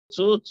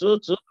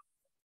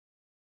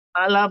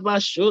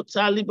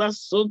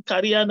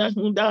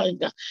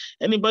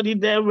Anybody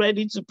there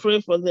ready to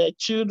pray for their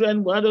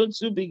children? Why don't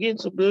you begin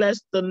to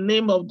bless the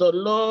name of the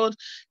Lord?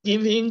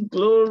 Give him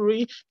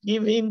glory,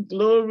 give him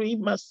glory.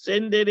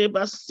 Masendere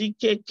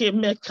basike ke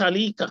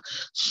mekalika.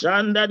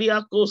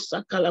 Shandariako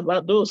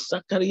sakalabado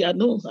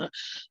sakarianoha.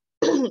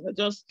 I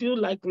just feel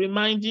like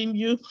reminding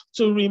you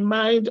to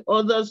remind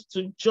others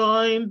to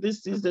join.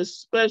 This is a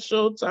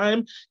special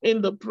time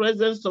in the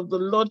presence of the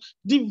Lord,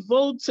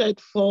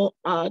 devoted for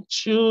our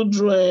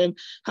children.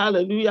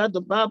 Hallelujah. The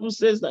Bible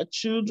says that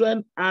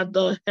children are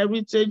the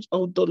heritage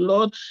of the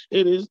Lord.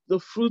 It is the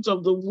fruit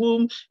of the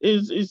womb,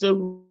 is a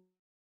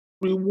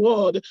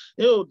reward.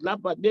 In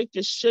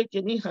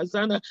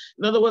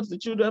other words, the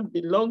children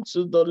belong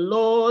to the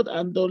Lord,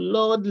 and the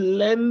Lord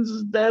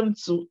lends them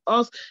to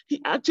us. He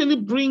actually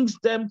brings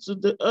them to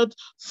the earth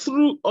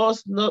through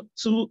us, not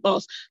to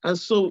us. And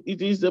so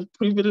it is a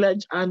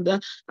privilege and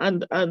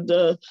an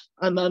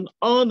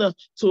honor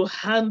to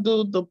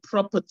handle the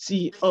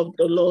property of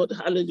the Lord.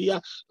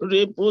 Hallelujah. For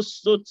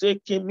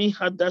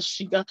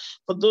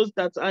those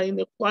that are in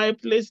a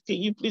quiet place, can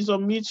you please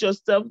unmute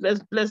yourself?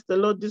 Let's bless the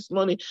Lord this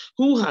morning,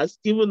 who has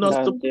given us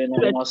the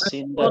privilege and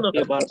honor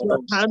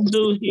to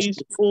handle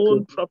his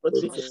own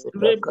property.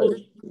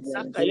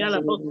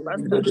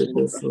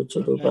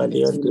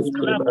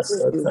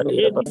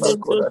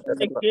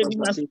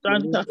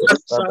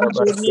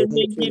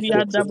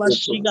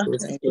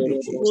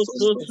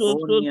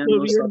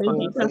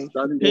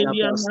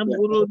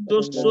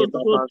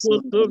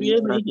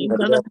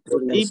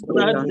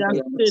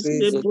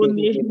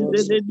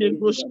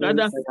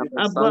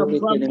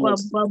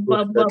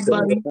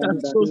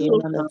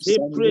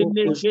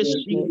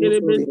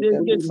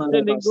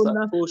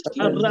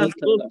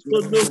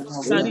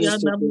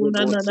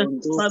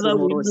 Father,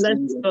 we bless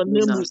your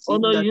name, we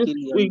honor you,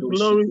 we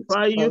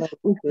glorify you,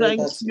 we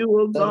thank you,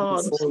 O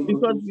God,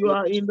 because you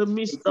are in the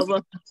midst of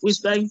us. We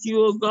thank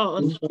you, O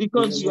God,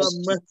 because you are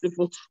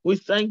merciful. We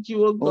thank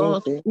you, O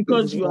God,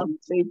 because you are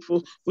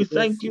faithful. We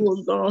thank you, O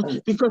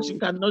God, because you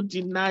cannot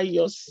deny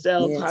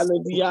yourself.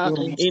 Hallelujah.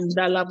 In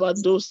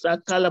Dalabadosa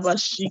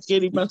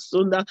Kalabashikeri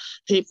Basunda,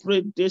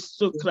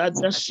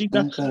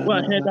 go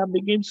ahead and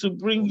begin to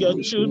bring your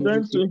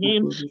children to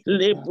him.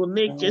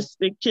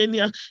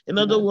 In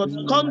other words,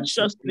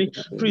 consciously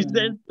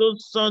present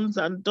those sons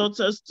and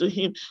daughters to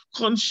him.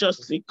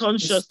 Consciously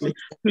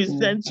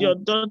present your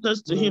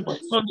daughters to him.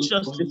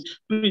 Consciously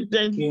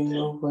present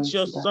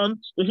your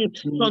sons to him.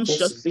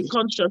 Consciously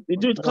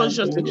do it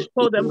consciously.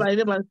 Hold them by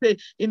name and say,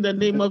 in the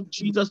name of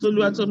Jesus,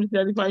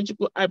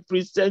 I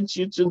present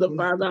you to the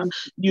Father.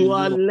 You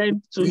are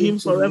lent to him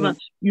forever.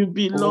 You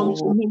belong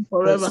to him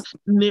forever.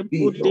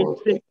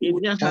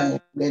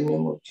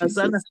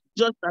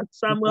 Just as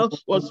Samuel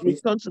was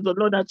returned to the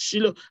Lord at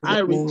Shiloh, I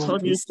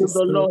return you to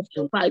the Lord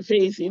by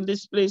faith in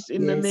this place,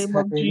 in the name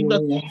of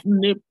Jesus.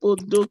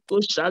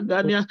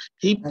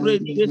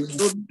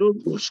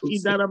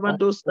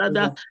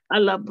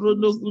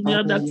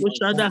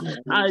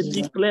 I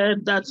declare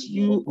that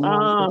you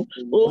are,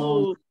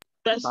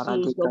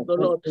 vessels of the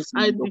Lord.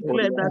 I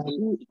declare that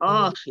you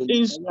are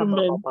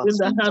instruments in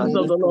the hands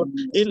of the Lord.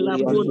 He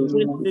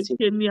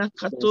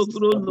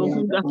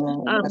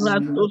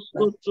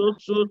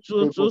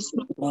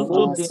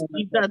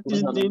that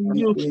is in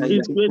you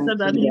is greater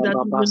than he that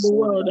is in the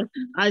world.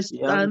 I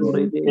stand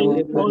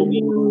before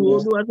you,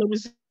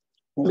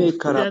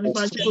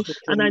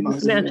 and I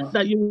declare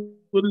that you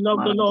will love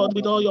the Lord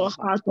with all your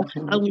heart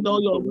and with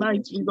all your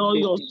might, with all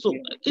your soul.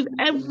 It's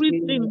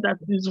everything that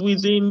is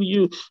within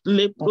you.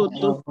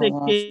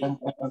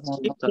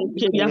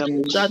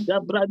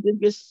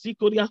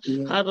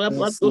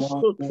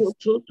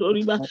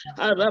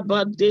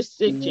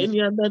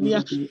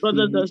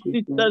 Brothers and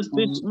sisters,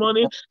 this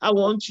morning I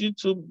want you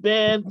to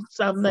bear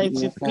Psalm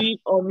 93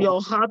 on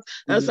your heart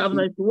and Psalm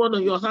 91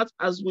 on your heart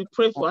as we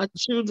pray for our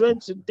children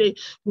today.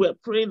 We're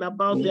praying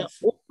about their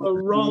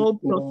overall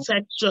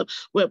protection.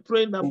 We're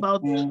praying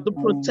about the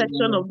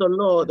protection of the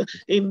Lord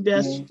in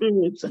their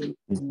spirits,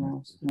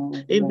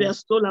 in their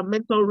soul and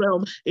mental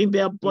realm, in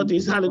their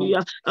bodies.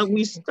 Hallelujah. And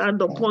we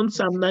stand upon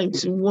Psalm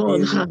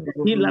 91.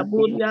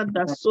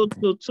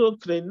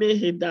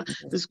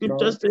 The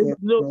scripture says,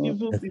 no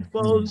evil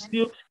befalls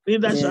you,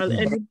 neither shall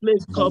any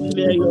plague come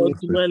near your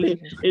dwelling.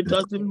 It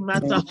doesn't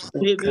matter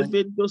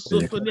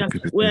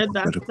where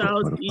that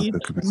child is,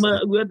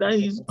 whether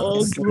he's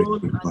all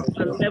grown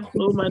and left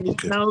home and is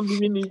now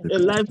living a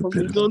life of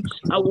his own.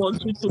 I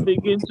want you to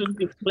begin to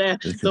declare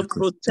the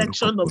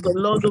protection of the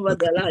Lord over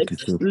their life.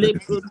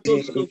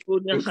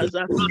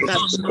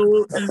 That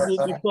no evil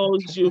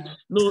befalls you,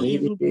 no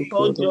evil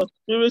befalls your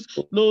spirit,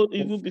 no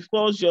evil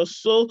befalls your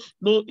soul,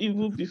 no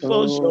evil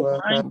befalls your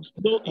mind,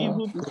 no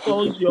evil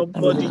befalls your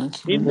body.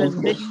 In in the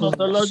name of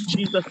the Lord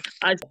Jesus.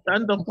 I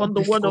stand upon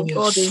the word of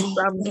God in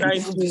Psalm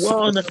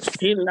 91.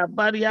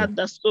 Hilabaria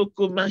da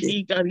soko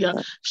mahigaria.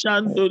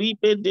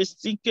 Shandoribe de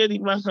sikeri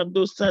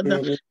mahadosada.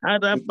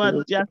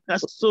 Arabadia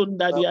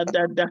kasonda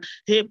diadada.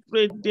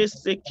 Hepre de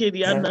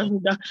sekeri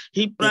ananda.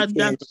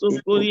 Hiprada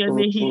sokori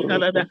anehi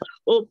kalada.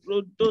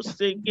 Oprodo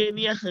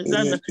segenia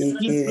hazana.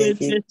 Hipre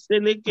de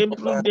seleke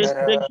prude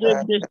sekre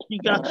de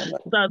shiga.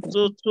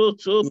 Sato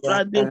toto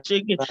prade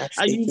chege.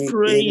 Are you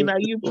praying? Are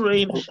you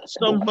praying?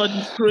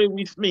 Somebody pray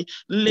with me.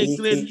 We're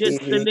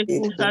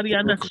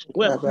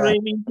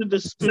praying into the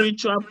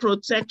spiritual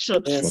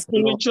protection,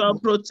 spiritual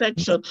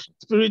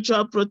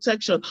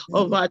protection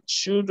of our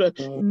children.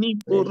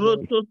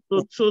 Niporoto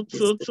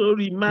toto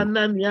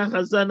rimana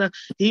nyahazana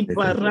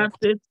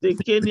hiparate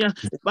sekenya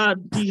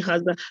badi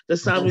haza. The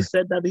psalmist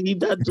said that he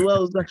that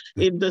dwells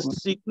in the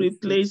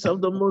secret place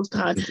of the Most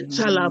High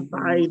shall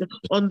abide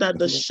under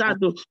the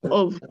shadow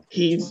of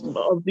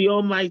the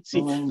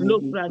Almighty.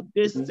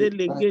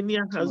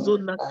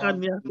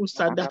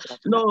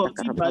 Lord,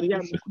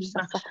 Ibaria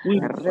Kusa, we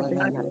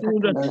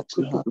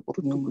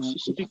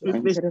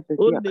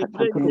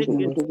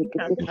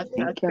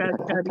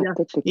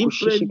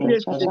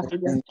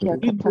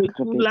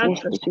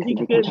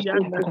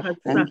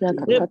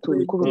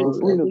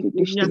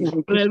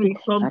where we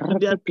come to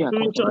their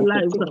spiritual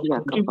lives,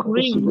 we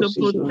bring the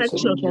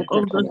protection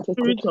of the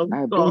Spirit of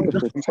God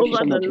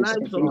over the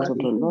lives of our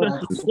children.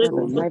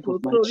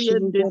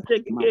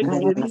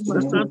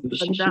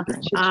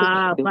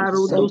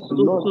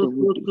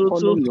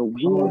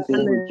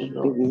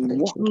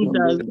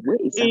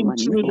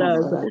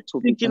 Intruders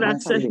seeking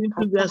access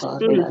into their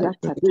spirit with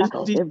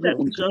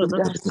deception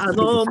and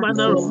all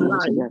manner of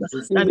lies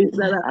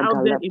that are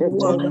out there in the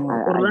world.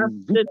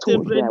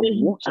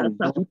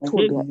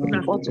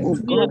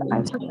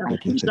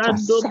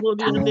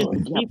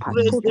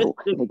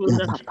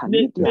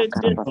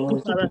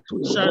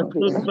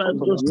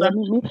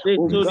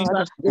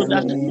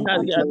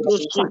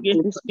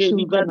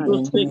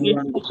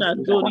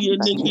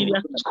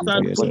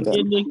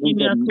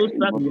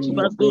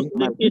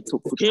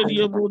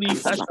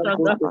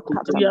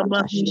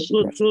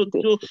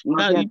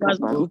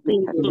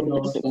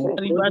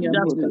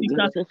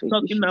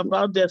 Talking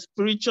about their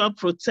spiritual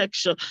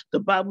protection. The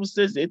Bible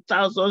says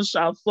 1,000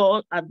 shall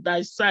fall at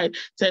thy side,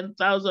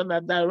 10,000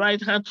 at thy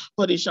right hand,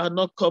 but it shall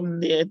not come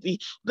near thee.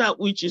 That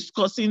which is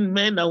causing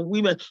men and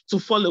women to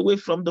fall away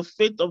from the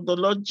faith of the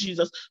Lord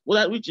Jesus,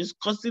 that which is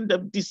causing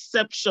them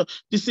deception,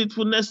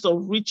 deceitfulness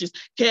of riches,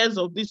 cares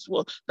of this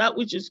world, that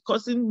which is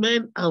causing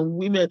men and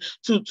women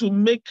to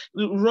make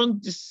wrong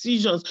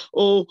decisions.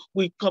 Oh,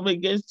 we come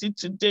against it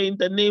today in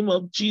the name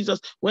of Jesus,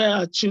 where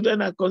our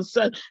children are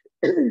concerned.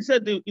 He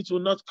said it will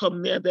not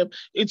come near them.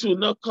 It will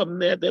not come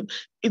near them.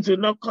 It will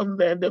not come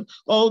near them.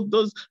 All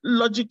those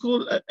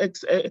logical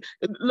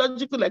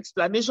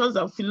explanations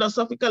and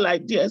philosophical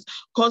ideas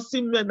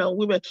causing men and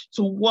women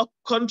to walk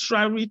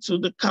contrary to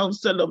the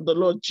counsel of the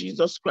Lord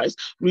Jesus Christ.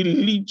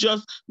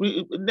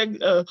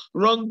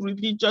 Wrong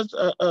religious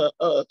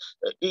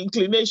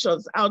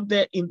inclinations out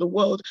there in the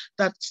world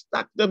that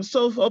stack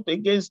themselves up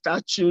against our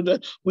children.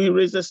 We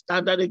raise a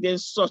standard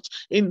against such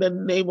in the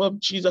name of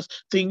Jesus.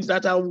 Things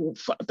that are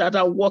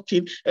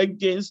working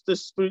against the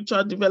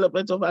spiritual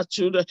development of our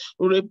children.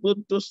 We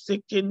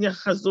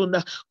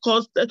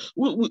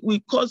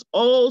cause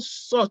all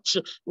such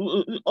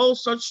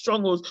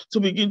strongholds to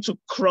begin to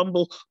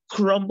crumble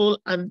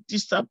and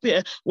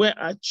disappear where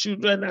our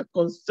children are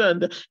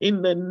concerned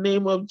in the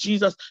name of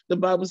Jesus. The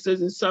Bible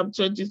says in Psalm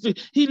 23,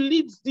 he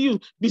leads you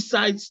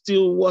beside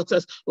still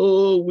waters.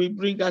 Oh, we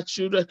bring our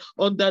children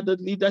under the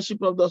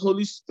leadership of the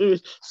Holy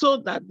Spirit so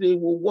that they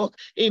will walk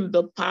in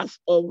the path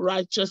of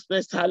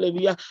righteousness.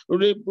 Hallelujah.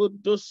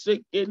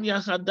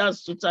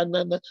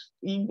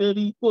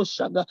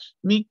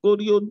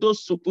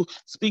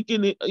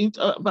 Speaking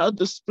about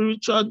the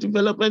spiritual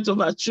development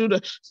of our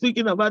children,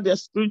 speaking about their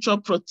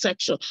spiritual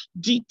protection.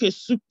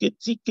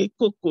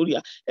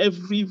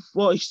 Every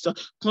voice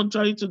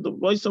contrary to the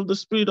voice of the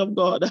Spirit of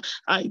God,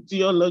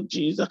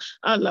 ideologies,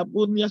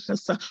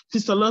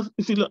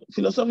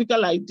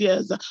 philosophical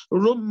ideas,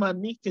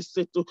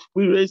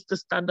 we raise the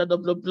standard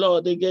of the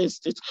blood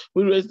against it.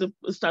 We raise the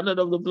standard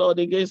of the blood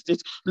against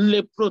it.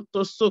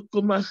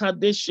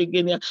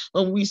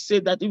 And we say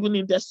that even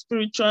in their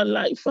spiritual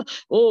life,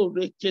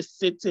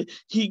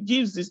 he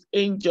gives his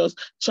angels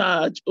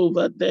charge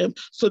over them,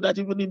 so that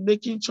even in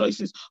making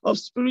choices of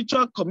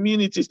spiritual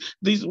communities,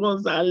 these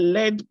ones are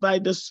led by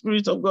the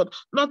Spirit of God,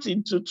 not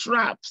into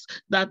traps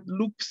that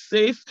look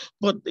safe,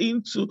 but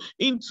into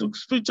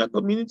spiritual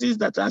communities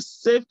that are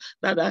safe,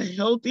 that are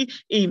healthy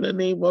in the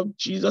name of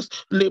Jesus.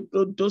 My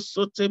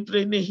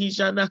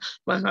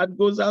heart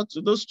goes out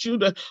to those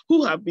children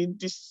who have been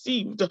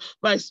deceived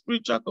by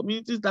spiritual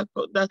communities that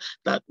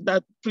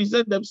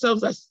present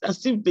themselves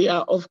as if they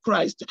are of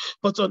Christ,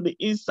 but on the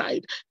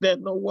inside, they're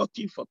not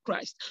working for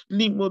Christ.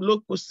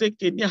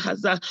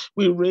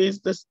 We raise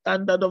the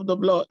standard of the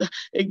blood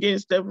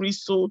against every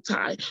soul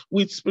tie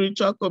with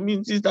spiritual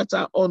communities that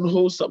are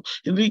unwholesome.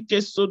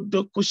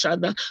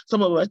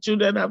 Some of our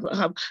children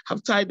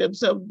have tied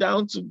themselves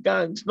down to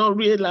gangs, not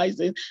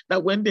realizing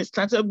that when they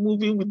started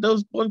moving with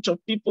those bunch of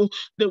people,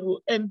 they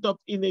will end up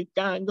in a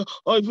gang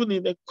or even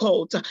in a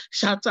cult.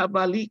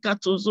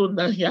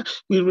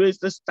 We raise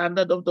the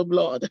standard of the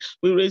blood.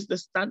 We raise the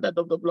standard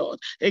of the blood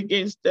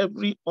against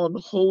every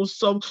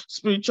unwholesome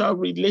spiritual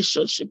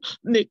relationship.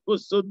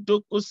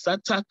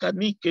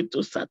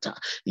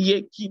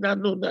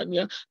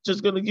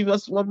 Just going to give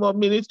us one more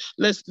minute.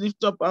 Let's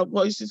lift up our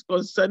voices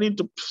concerning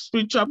the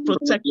spiritual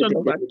protection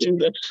of our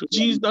children.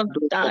 Jesus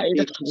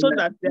died so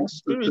that their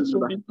spirits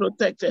will be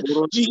protected.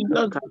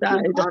 Jesus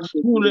died.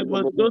 You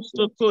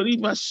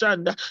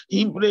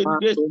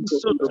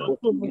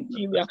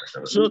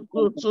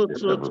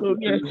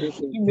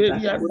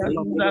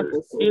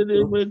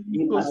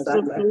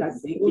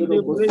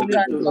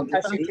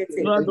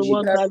are the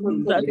one that leads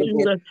our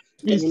children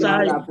beside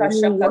still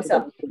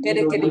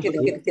water.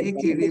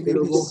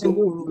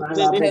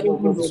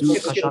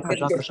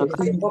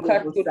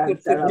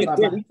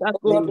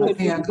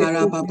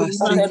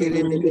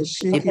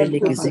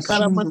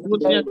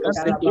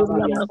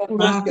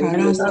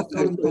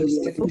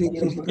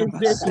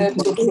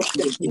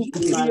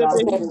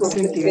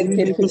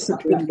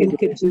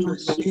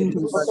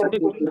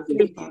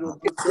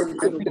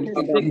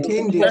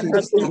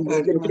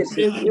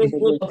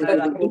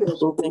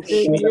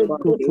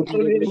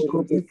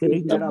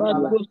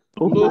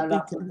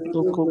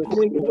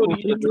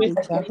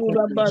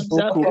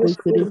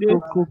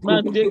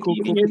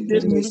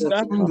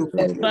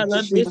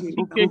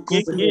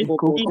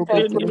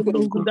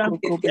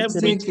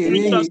 Every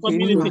spiritual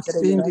community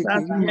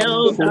that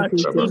held our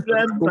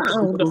children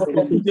bound,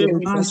 today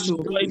we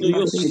destroy the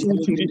yoke,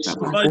 we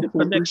destroy the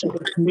connection,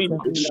 we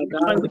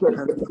destroy the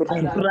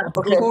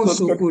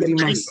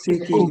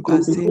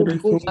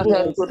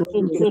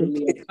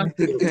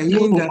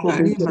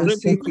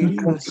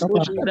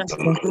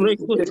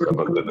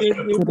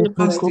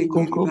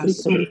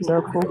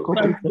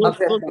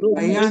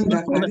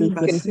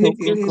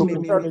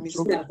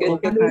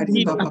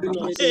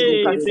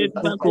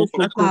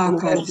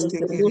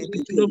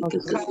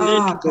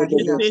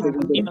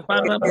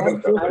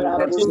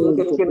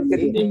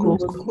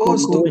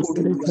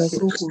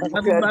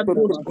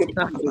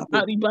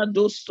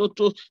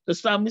The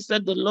psalmist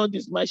said, the Lord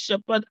is my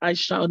shepherd, I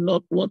shall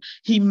not want.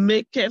 He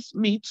maketh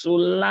me to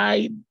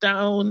lie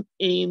down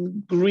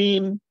in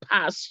green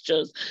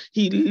pastures.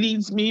 He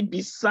leads me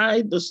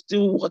beside the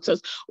still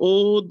waters.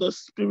 Oh, the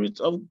Spirit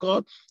of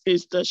God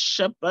is the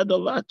shepherd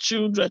of our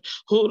children.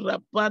 Oh,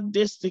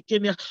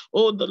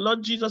 the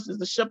Lord Jesus is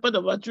the shepherd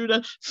of our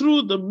children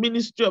through the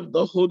ministry of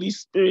the Holy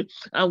Spirit.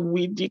 And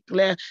we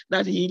declare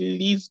that He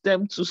leads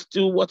them to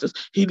still waters.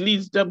 He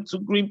leads them to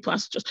green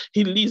pastures.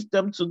 He leads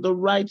them to the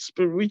right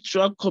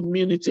spiritual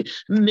community.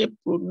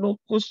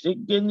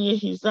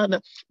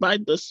 By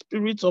the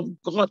Spirit of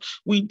God,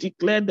 we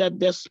declare that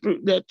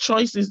their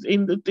choices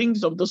in the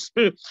things of the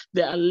Spirit,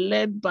 they are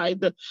led by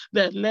the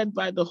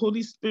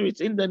Holy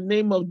Spirit in the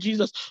name of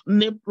Jesus.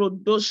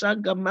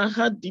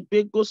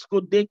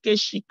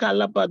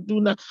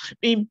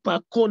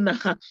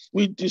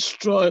 We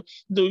destroy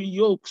the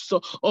yokes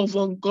of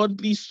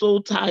ungodly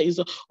soul ties,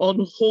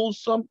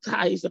 unwholesome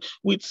ties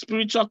with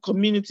spiritual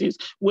communities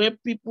where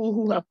people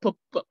who have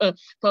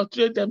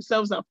portrayed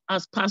themselves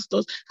as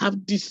pastors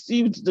have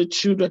deceived the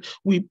children.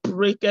 We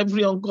break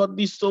every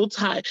ungodly soul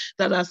tie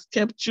that has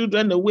kept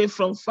children away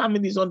from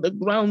families on the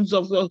grounds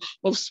of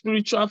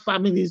spiritual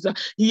families.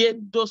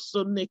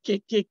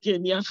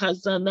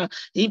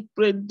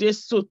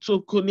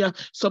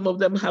 Some of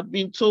them have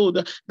been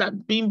told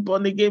that being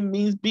born again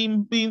means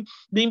being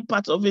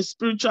part of a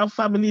spiritual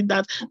family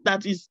that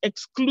is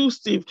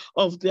exclusive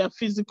of their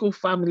physical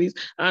families,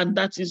 and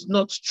that is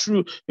not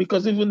true,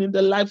 because even in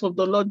the life of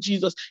the Lord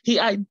Jesus, He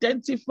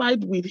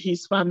identified with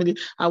His family.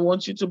 I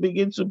want you to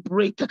begin to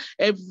break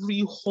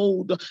every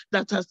hold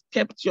that has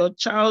kept your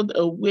child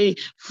away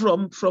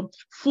from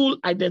full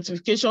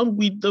identification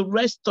with the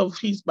rest of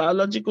his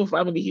biological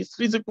family, his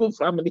physical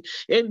family,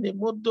 and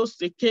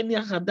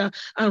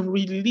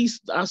release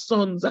our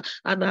sons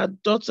and our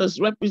daughters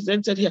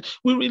represented here.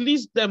 We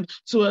release them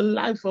to a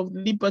life of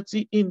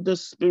liberty in the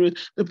Spirit.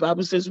 The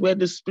Bible says, where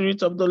the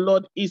Spirit of the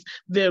Lord is,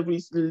 there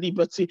is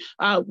liberty.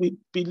 We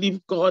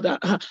believe God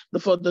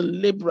for the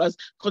laborers,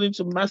 according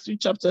to Matthew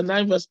chapter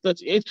 9, verse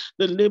 38,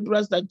 the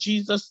laborers that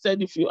Jesus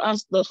said, if you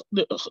ask the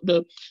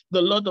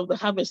Lord of the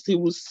harvest, He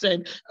will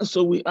send. And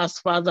so we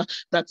ask, Father,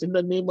 that in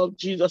the name of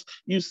Jesus,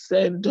 you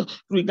send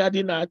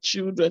regarding our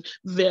children,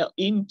 their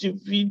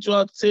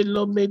individual,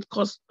 tailor-made,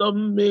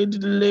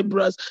 custom-made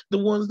laborers, the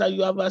ones that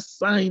you have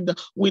assigned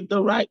with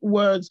the right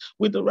words,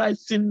 with the right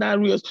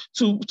scenarios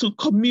to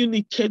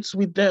communicate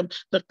with them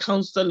the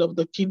counsel of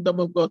the kingdom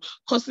of God,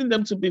 causing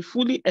them to be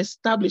fully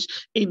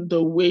established in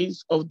the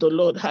ways of the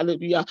Lord.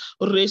 Hallelujah.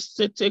 We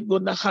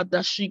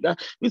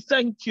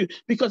thank you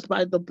because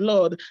by the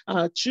blood,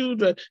 our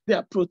children, they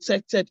are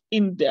protected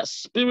in their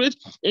spirit,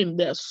 in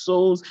their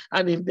souls,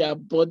 and in their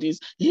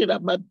bodies. The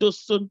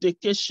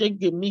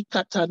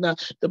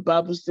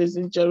Bible says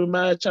in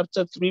Jeremiah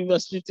chapter 3,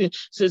 verse 15,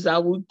 says, I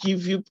will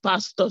give you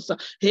pastors.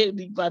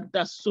 The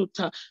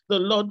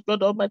Lord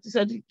God Almighty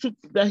said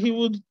that He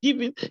would give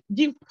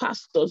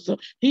pastors.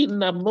 He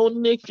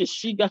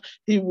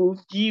will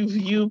give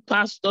you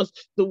pastors,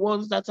 the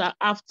ones that are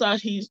after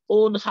His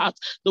own heart,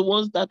 the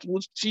ones that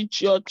would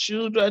teach your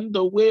children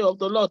the way of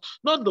the Lord,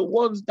 not the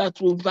ones that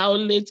will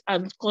violate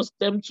and cause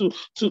them to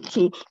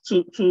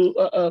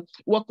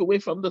walk away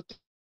from the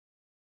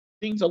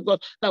things of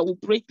God, that will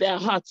break their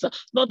hearts,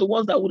 not the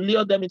ones that will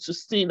lure them into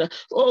sin.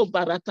 Oh,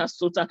 Barata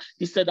Sota,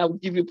 He said, I will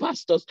give you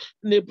pastors.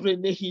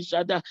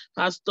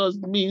 Pastors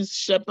means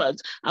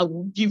shepherds. I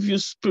will give you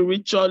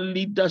spiritual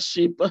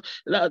leadership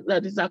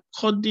that is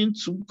according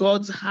to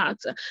God's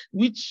heart,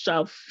 which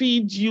shall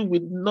feed you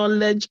with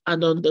knowledge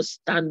and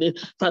understanding.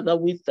 Father,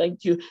 we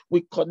thank you.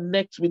 We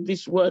connect with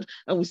this word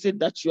and we say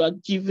that you are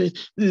giving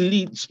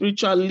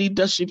spiritual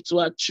leadership to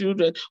our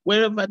children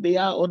wherever they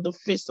are on the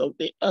face of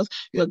the earth.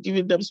 You are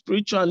giving them spiritual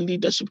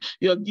leadership.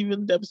 You are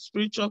giving them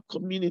spiritual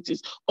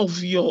communities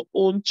of your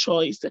own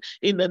choice.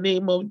 In the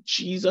name of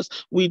Jesus,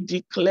 we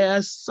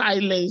declare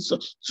silence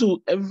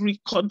to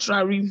every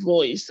contrary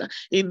voice.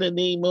 In the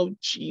name of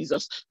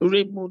Jesus.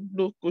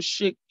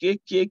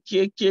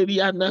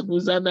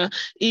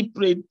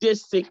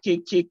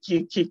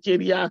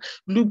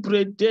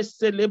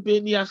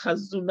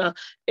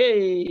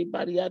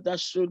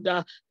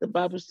 The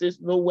Bible says,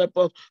 no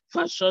weapon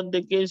fashioned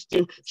against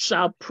you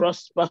shall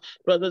prosper.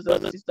 Brothers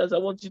and sisters, I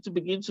want you to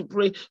begin to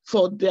pray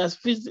for their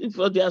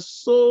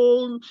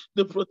soul,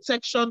 the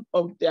protection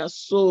of their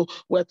soul.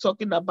 We're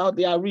talking about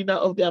the arena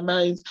of their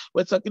minds.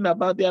 We're talking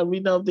about the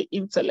arena of the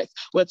intellect.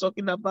 We're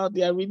talking about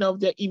the arena of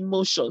their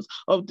emotions,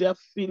 of their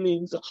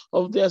feelings,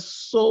 of their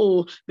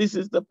soul. This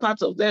is the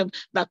part of them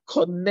that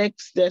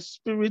connects their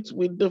spirit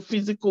with the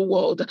physical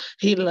world.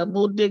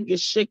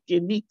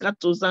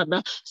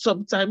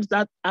 Sometimes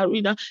that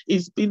arena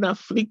is being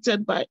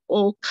afflicted by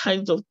all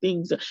kinds of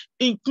things,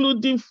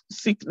 including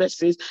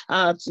sicknesses.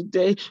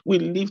 Today, we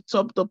lift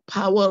up the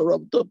power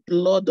of the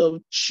blood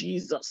of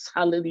Jesus.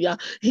 Hallelujah.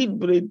 We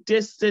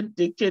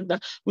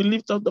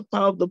lift up the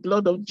power of the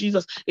blood of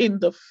Jesus in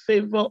the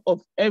favor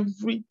of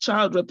every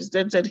child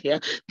represented here,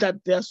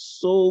 that their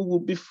soul will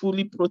be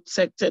fully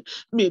protected.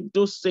 We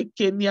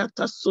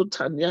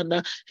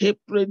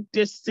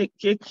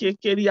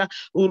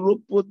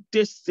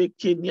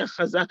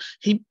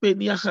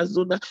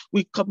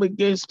come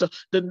against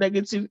the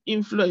negative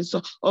influence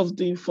of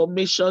the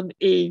information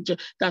age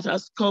that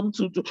has come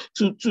to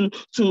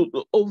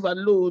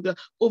overload,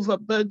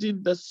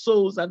 overburden the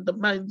souls and the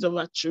minds of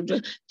our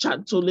children.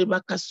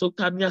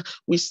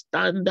 We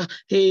stand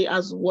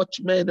as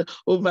watchmen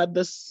over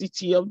the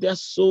city of their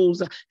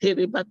souls,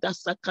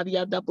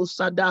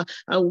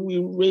 and we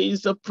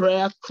raise a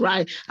prayer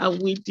cry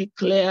and we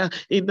declare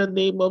in the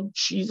name of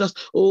Jesus,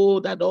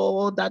 that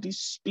all that is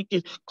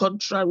speaking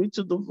contrary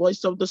to the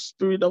voice of the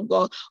Spirit of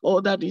God,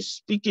 all that is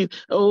speaking,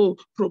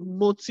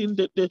 promoting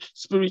the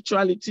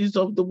spiritualities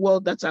of the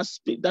world that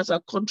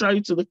are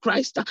contrary to the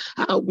Christ,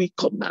 we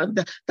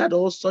command that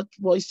all such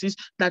voices,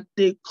 that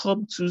they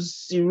come to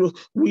zero.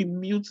 We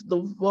mute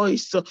the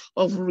voice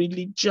of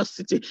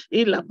religiosity,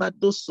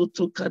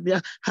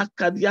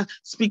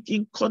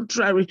 speaking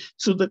contrary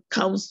to the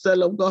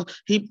counsel of God.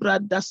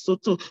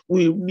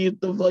 We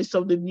mute the voice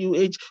of the new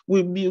age.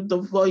 We mute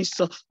the voice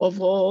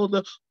of all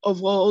the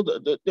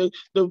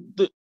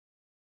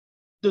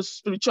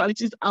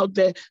spiritualities out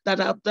there that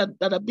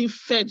are being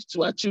fed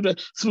to our children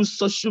through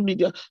social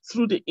media,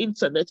 through the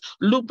internet.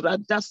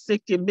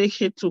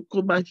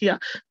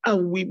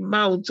 And we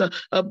mount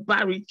a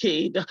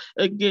barricade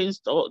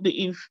against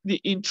the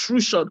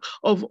intrusion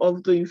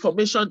of the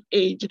information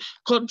age,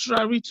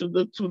 contrary to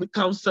the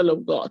counsel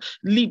of God.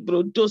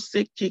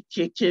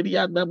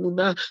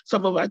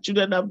 Some of our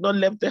children have not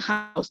left the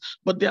house,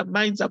 but their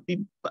minds have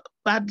been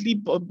badly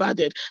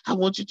bombarded. I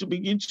want you to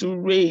begin to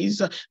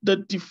raise the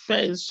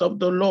defense of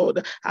the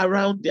Lord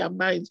around their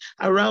minds,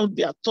 around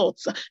their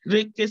thoughts.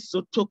 Raise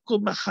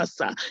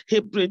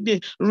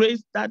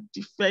that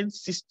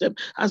defense system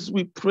as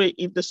we pray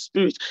in the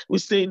Spirit. We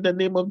say in the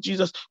name of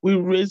Jesus, we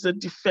raise a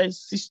defense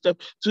system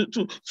to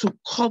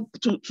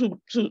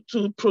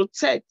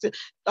protect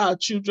our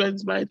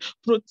children's mind,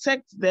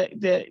 protect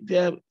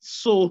their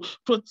soul,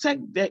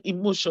 protect their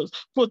emotions,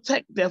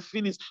 protect their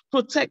feelings,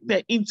 protect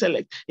their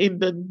intellect in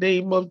the the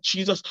name of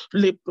Jesus.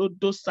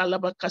 Leprodo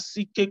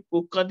salabakasike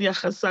kokania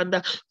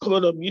hasanda. Come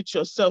on, unmute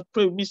yourself.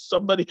 Pray with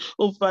somebody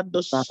over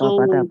the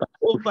soul,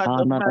 over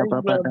the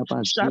mind realm.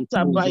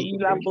 Shata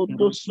baila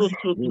bodo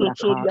soto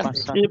totoria.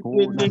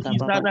 Epele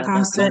hizada.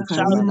 Let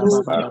child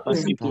know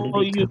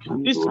before you.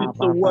 This is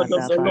the word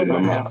of the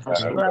Lord.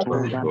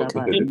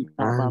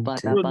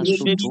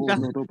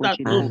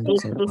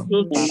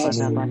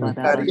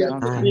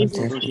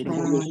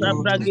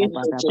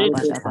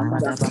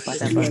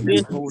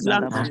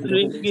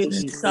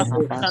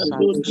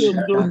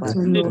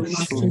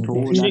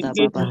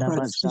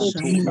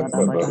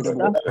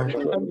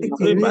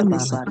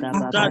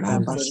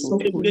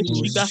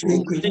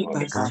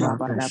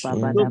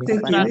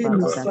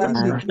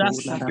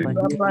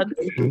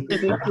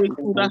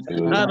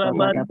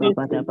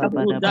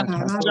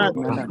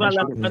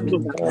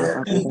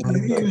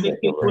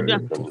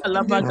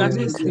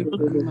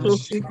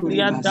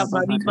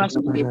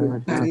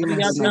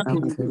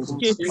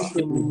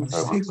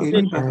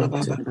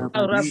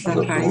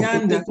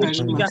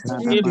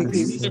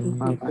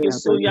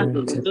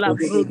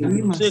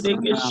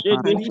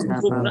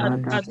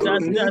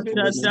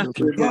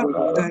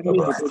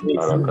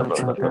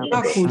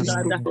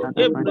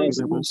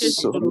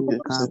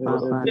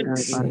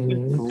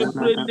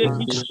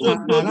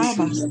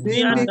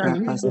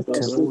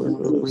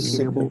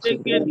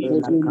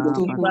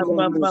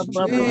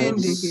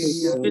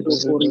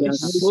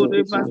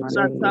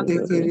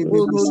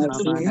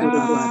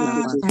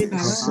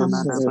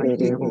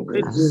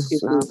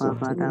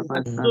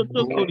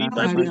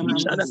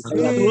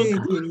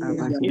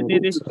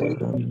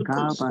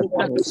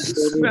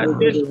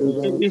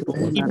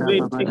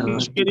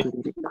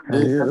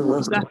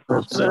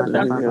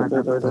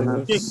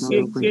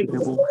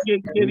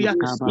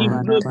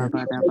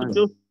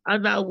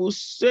 And I will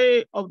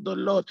say of the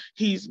Lord,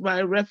 He is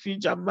my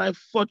refuge and my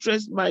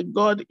fortress, my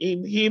God,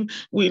 in Him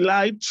will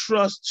I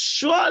trust.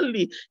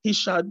 Surely He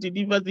shall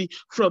deliver thee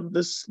from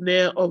the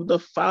snare of the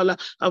fowler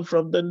and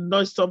from the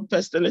noisome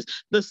pestilence,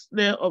 the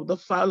snare of the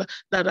fowler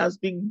that has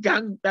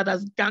ganged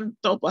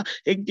up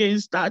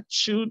against our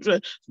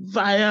children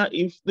via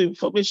the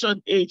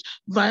information age,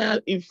 via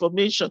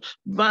information,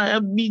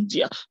 via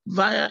media,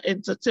 via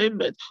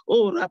entertainment.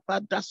 Oh,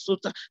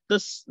 Rapadasota, the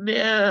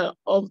snare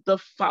of the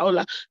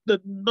fowler, the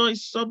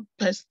noisome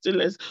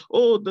pestilence.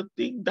 Oh, the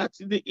thing that's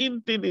the in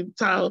thing in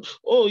town.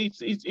 Oh,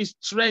 it's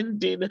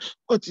trending,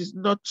 but it's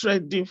not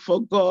trending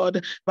for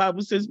God.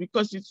 Bible says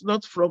because it's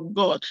not from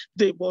God,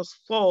 they must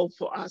fall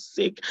for our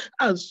sake.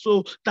 And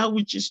so that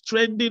which is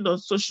trending on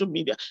social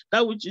media,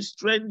 that which is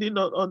trending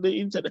on the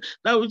internet,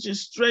 that which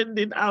is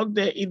trending out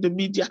there in the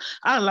media,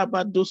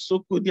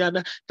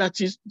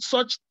 that is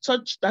such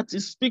that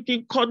is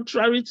speaking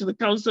contrary to the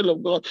counsel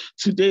of God.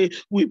 Today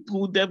we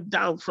pull them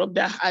down from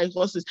their high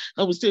horses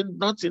and we say,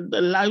 not in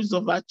the lives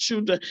of our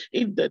children,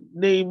 in the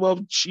name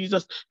of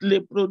Jesus.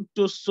 The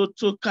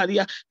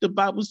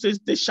Bible says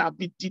they shall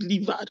be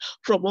delivered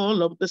from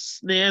all of the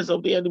snares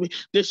of the enemy.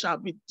 They shall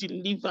be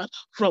delivered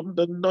from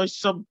the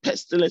noisome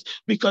pestilence,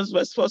 because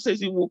verse 4 says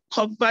He will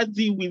cover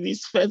thee with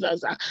His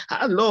feathers.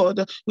 Our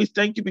Lord, we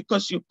thank You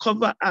because You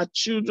cover our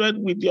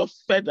children with Your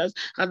feathers,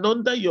 and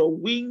under Your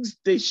wings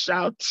they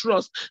shall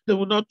trust. They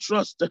will not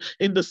trust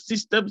in the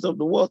systems of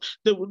the world.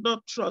 They will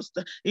not trust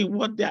in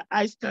what their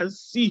eyes can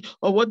see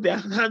or what their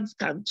hands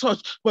can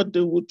touch, but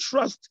they will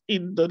trust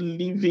in the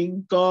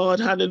living God.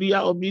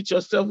 Hallelujah. Unmute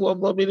yourself one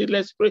more minute.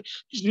 Let's pray.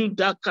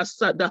 Judah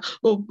Kasada,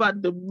 over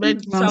the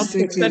mental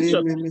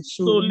protection,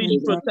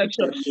 soulish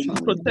protection,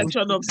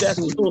 protection of their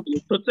soul,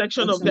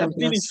 protection of their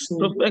feelings,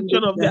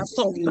 protection of their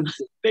thoughts.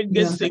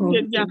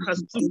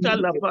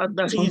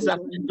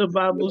 The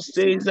Bible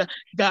says,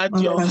 guard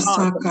your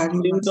heart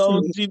with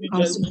all diligence,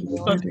 because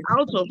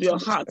out of your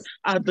heart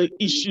are the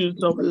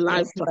issues of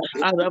life.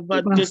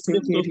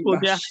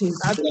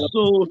 That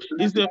soul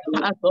is a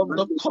part of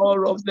the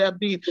core of their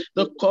being.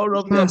 The core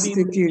of their being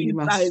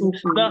inside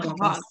the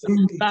heart.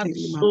 That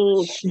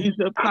soul is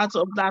a part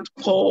of that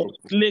core.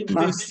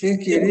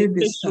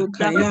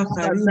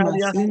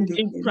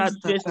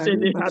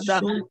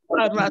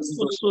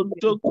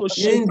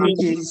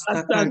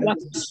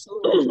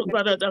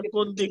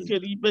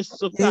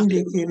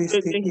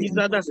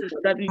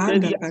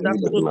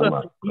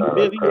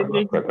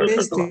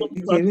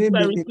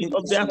 Prosperity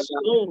of their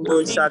soul.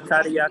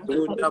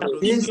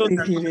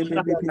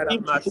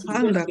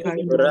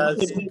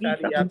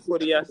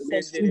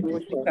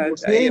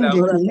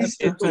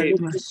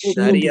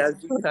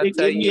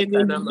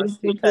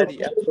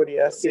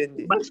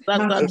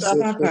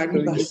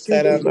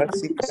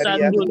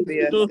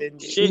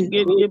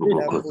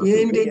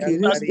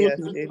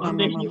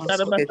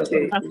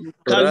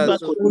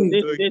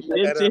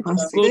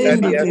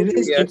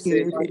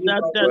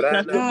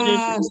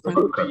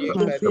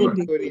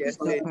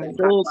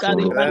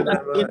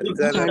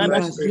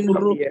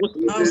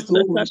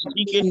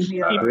 Arabashige,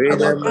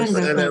 Rena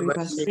Masana Iparabashige,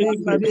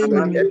 Mashiki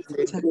Korea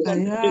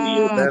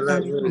Sakaya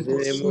karibu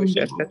bosundu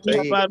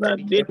Mushakatai aka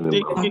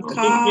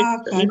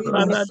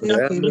kariba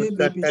sekere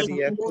bebe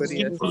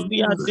Ramusakaria sakurubu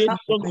Korea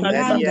ayanda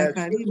Daria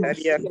kariba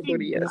Zikaria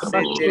Korea Setere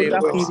sekeria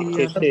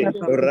Boshikete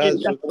kariba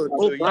Razu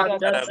Koto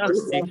Yikara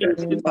Masika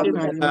kariba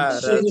Razu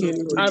sekere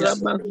Korea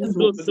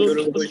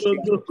Sunduru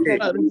Boshikete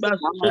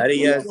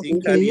Aria Zikaria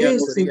sekeye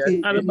Korea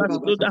sekere baba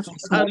Arabasuda, baba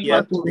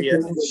Seteria Korea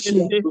sakurubu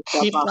she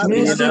Rina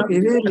mese kere Musana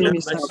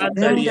bebe Mashikaria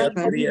sakayanda Korea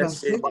kariba Sende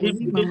sekere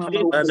mama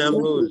mama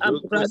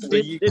Anamuzu Koto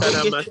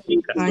Yikara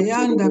Masika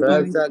ayanda kariba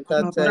Razakata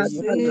baba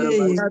Yikana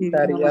se kere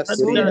Masikaria baba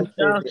Korea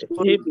sundu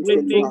Sende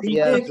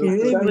Ria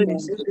sekere Zuko bebe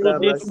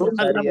Yikara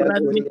Masikaria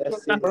Korea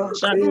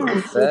Sende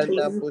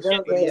Rana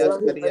Muskuria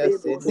Korea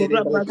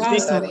Sendere Kasa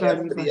Boshikaria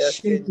kariba Korea Sende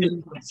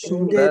shekeri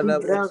bashundu Rana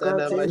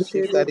Musana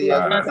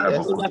Mashikaria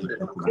Korea Sende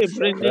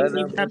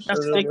Rana Musuru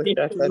Mushakata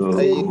Yikuria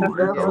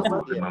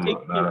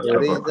Kuria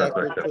Reza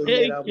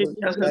Kutunyera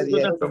Mushikaria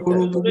Kuria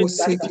kurubu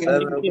sekeri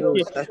Rana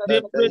Musakata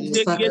Yikuria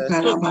sakaraba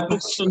Sende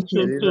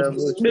bashekeri Rina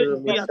Musuru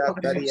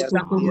Mushakaria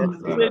Kuria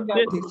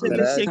Sende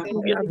Razi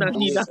Katuye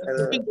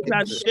Karabasende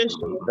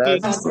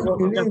Razu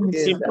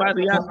Kutunyenda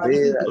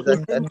Reza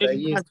Zakata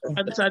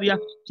Yikuria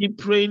Keep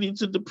praying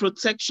into the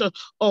protection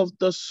of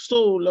the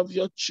soul of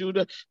your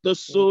children. The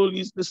soul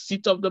is the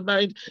seat of the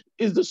mind,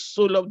 is the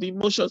soul of the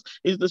emotions,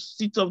 is the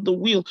seat of the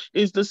will,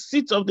 is the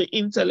seat of the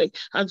intellect.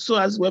 And so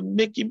as we're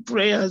making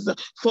prayers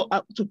for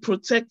to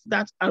protect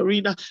that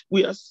arena,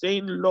 we are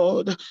saying,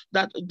 Lord,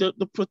 that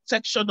the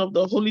protection of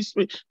the Holy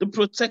Spirit, the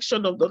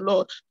protection of the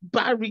Lord,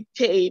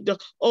 barricade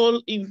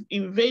all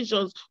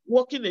invasions,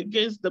 working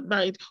against the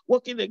mind,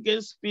 working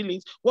against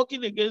feelings,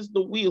 working against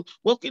the will,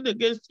 working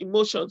against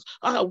emotions.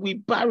 We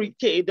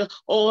barricade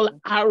all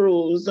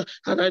arrows.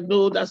 And I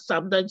know that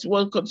Psalm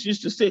 91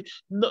 continues to say,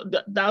 no,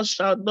 thou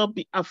shalt not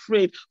be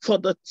afraid for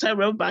the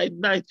terror by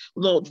night,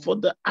 Lord, for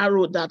the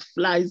arrow that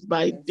flies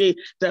by day.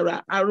 There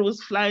are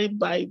arrows flying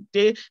by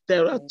day.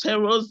 There are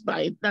terrors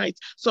by night.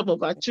 Some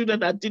of our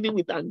children are dealing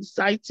with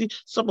anxiety.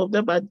 Some of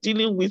them are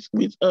dealing with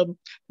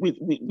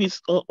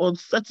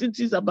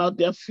uncertainties about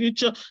their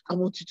future. I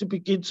want you to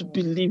begin to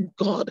believe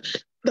God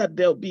that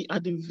there'll be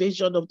an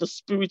invasion of the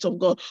Spirit of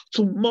God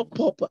to mop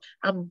up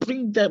and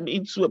bring them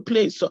into a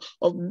place of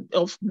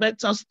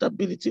mental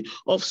stability,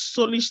 of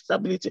soulish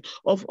stability,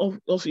 of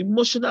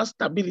emotional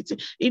stability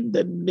in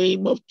the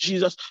name of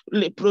Jesus.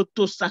 This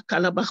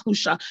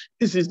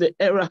is the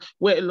era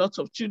where a lot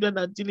of children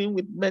are dealing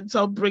with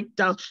mental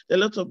breakdown. A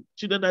lot of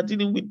children are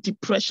dealing with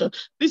depression.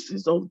 This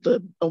is of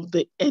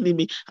the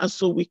enemy, and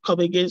so we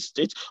come against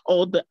it.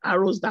 All the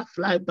arrows that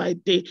fly by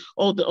day,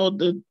 all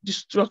the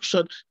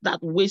destruction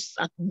that wastes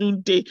at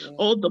noonday,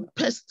 all the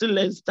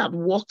pestilence that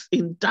walks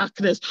in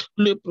darkness.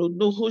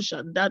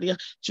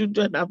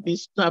 Children have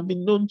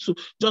been known to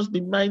just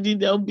be minding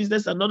their own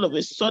business, and all of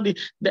a sudden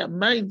their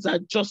minds are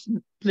just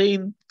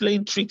playing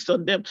tricks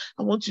on them.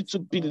 I want you to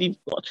believe,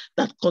 God,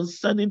 that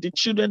concerning the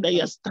children that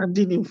you are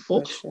standing in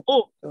for,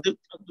 the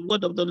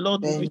word of the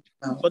Lord will be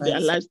for their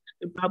lives.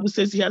 The Bible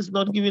says He has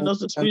not given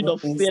us a spirit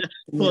of fear,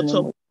 but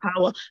of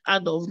power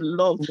and of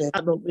love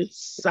and of a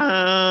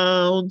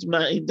sound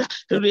mind.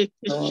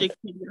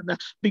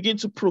 Begin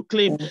to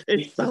proclaim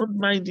a sound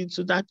mind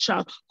into that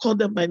child. Call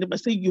them by name and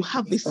say, you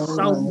have a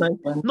sound mind,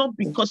 not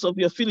because of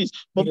your feelings,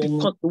 but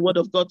because the word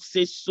of God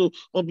says so.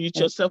 Unmute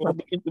yourself and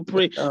begin to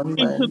pray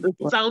into the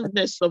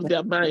soundness of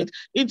their mind,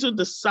 into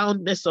the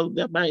soundness of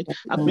their mind,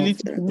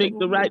 ability to make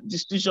the right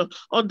decision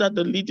under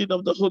the leading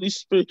of the Holy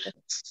Spirit.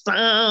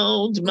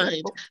 Sound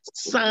mind,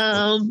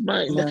 sound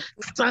mind,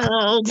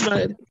 sound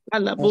mind.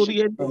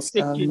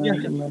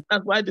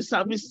 That's why the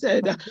psalmist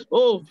said,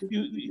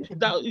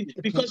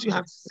 because you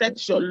have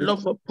set your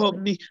love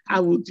upon me, I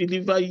will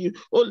deliver you.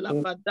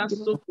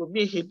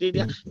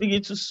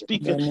 Begin to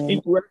speak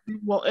into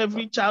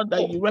every child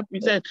that you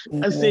represent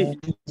and say,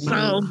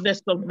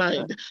 soundness of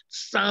mind,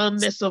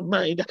 soundness of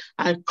mind.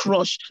 I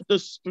crush the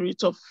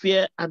spirit of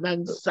fear and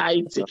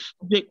anxiety.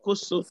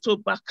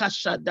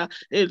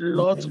 A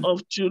lot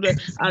of children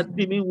are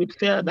dealing with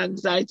fear and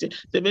anxiety.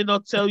 They may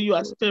not tell you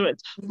as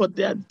parents, but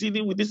they are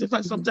dealing with this. In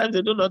fact, sometimes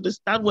they don't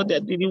understand what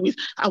they're dealing with.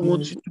 I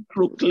want you to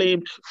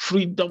proclaim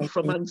freedom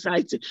from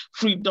anxiety,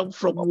 freedom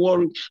from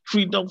worry,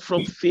 freedom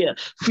from fear,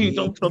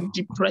 freedom from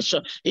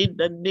depression. In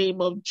the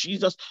name of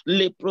Jesus,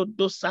 by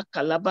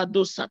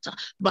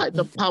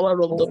the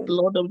power of the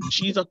blood of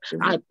Jesus,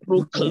 I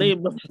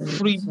proclaim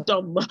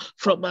freedom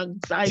from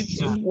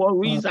anxiety,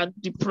 worries, and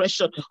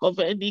depression of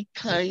any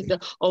kind,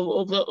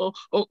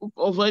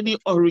 of any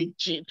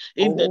origin.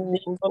 In the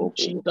name of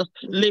Jesus,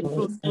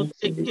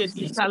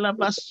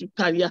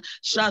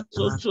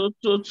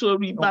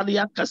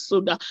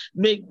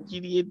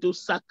 Megiriedo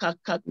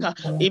sakakaka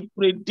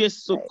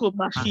impredeso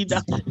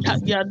komahida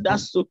kayada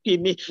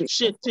sokeme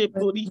shete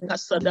bori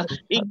kasada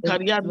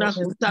inkariana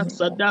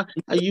hutasada.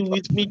 Are you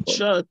with me,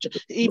 church?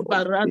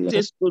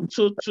 Ibarate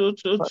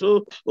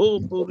soto Oh,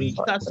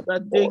 Burikasa,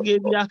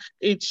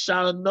 it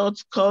shall not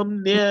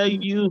come near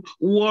you.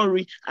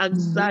 Worry,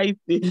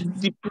 anxiety,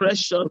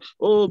 depression,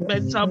 oh,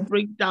 mental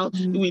breakdown,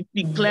 we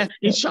declare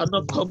it shall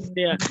not come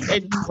near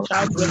any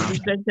child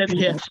represented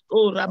here.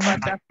 Oh,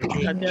 Rabada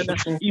Kanyana,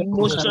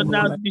 emotional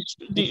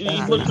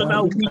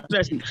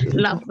weakness.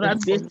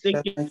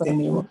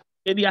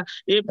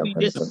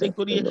 Everyday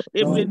security,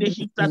 everyday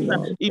hitata,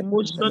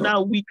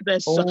 emotional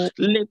weakness.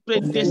 In the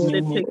case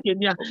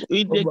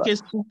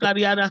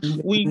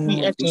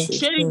we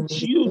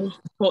exchange you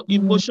for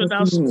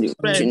emotional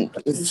strength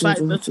by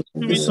the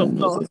Spirit of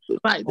God,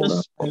 by the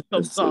Spirit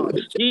of God.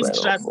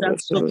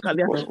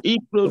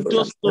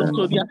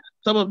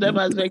 Some of them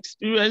has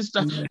experienced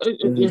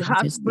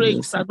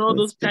heartbreaks and all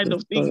those kind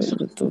of things.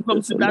 We'll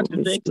come to that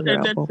in the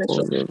extended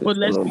session. But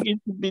let's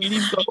begin to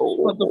believe God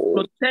for the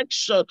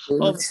protection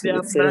of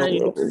their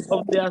mind,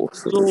 of their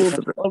soul,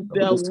 of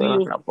their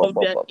will, of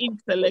their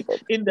intellect.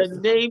 In the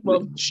name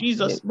of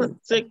Jesus. The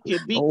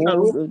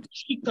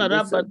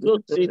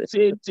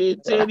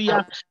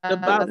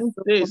Bible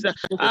says,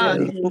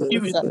 He will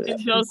give His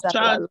angels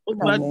charge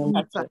over you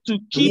to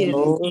keep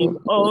you in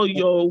all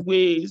your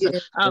ways.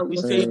 We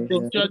say in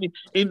the journey,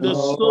 in the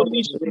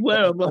soulish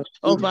realm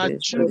of our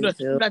children,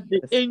 that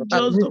the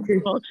angels of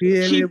God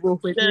keep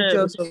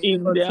them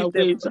in their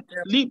ways.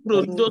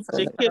 Libro do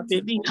teke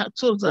beni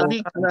hatoza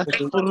rikara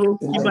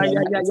roki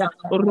mayaya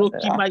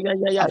roki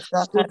mayaya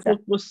soto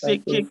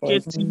koseke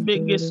keti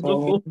bege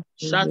stoko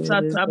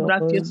shata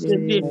tabrake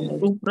sede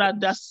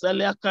ubrada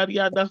salia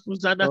kariada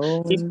fuzana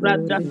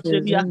ibrada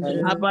sedia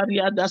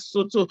abariada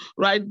soto.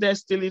 Right there,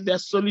 still in their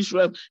soulish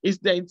realm, is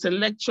the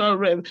intellectual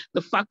realm,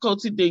 the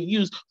faculty they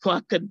use for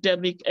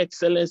academic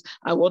excellence.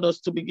 I want us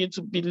to begin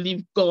to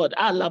believe God,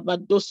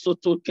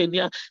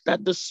 that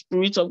the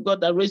Spirit of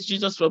God that raised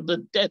Jesus from the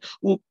dead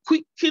will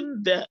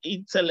quicken their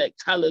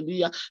intellect.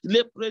 Hallelujah.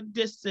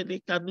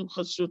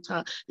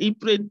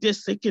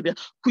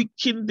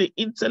 Quicken the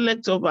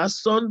intellect of our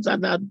sons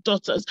and our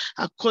daughters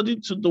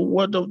according to the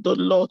word of the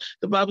Lord.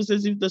 The Bible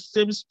says, if the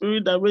same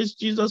Spirit that raised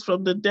Jesus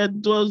from the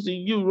dead dwells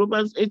in you,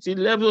 Romans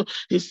 8:11,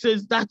 it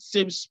says that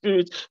same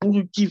Spirit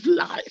will give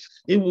life.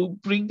 It will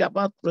bring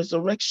about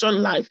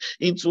resurrection life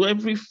into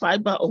every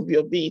fiber of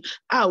your being.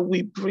 And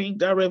we bring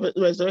that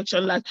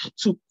resurrection life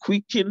to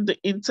quicken the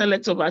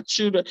intellect of our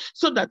children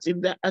so that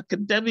in their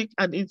academic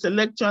and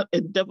intellectual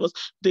endeavors,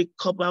 they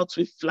come out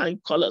with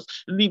flying colors.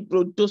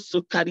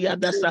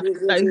 That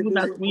even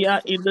as we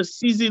are in the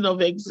season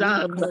of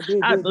exams,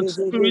 and the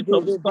Spirit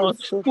of God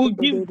will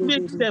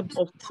make them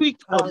of quick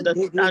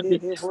understanding.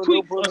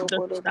 Quick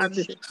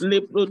understanding.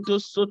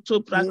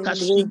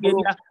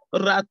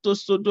 Rato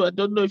Sodo. I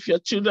don't know if your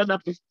children are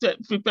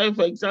preparing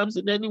for exams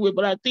in any way,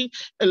 but I think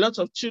a lot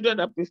of children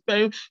are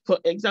preparing for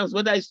exams,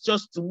 whether it's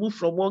just to move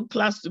from one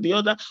class to the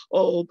other,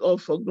 or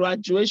for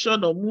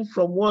graduation, or move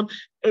from one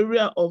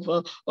area of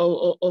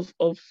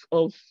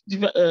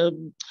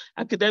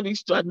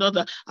academics to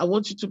another. I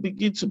want you to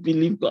begin to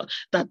believe God,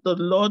 that the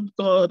Lord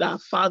God, our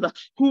Father,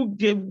 who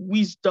gave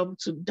wisdom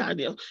to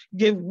Daniel,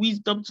 gave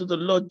wisdom to the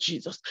Lord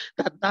Jesus,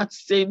 that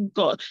same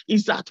God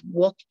is at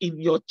work in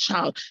your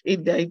child,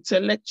 in their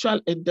intellectual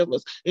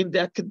endeavors, in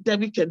their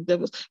academic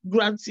endeavors,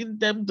 granting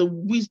them the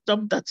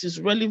wisdom that is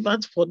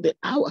relevant for the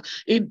hour.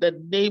 In the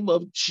name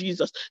of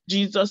Jesus.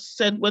 Jesus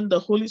said, when the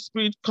Holy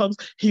Spirit comes,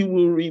 He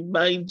will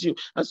remind you.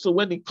 And so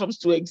when it comes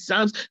to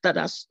exams, that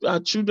our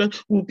children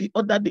will be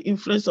under the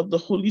influence of the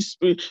Holy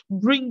Spirit,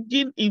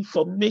 bringing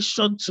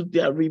information to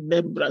their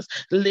remembrance.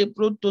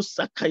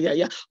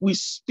 We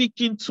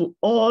speak into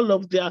all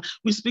of their,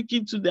 we speak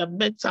into their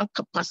mental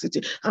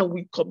capacity, and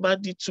we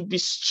command it to be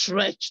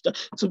stretched,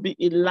 to be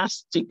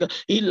elastic,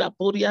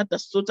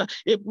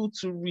 able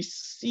to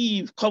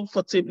receive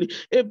comfortably,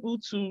 able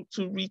to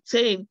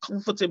retain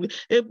comfortably,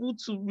 able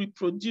to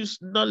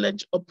reproduce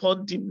knowledge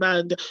upon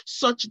demand,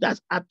 such that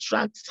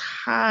attracts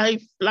high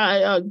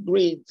flyer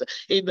grades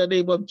in the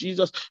name of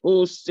Jesus.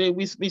 Oh, say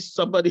with me,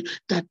 somebody,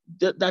 that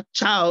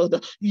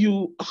child,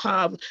 you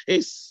have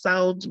a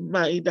sound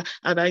mind,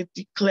 and I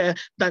declare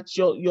that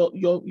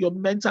your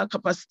mental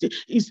capacity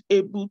is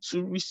able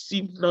to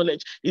receive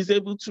knowledge, is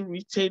able to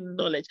retain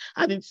knowledge,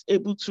 and it's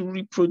able to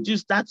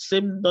reproduce that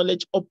same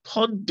knowledge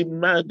upon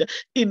demand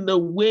in a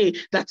way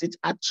that it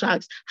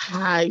attracts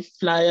high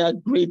flyer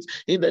grades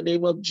in the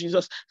name of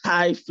Jesus.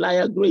 High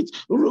flyer grades.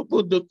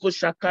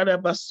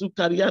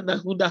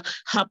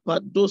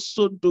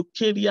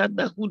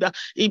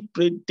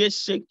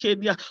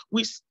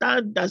 We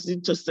stand as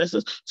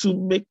intercessors to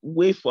make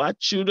way for our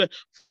children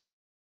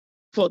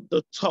for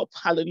the top.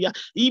 Hallelujah.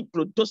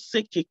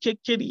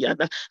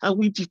 And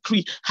we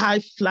decree high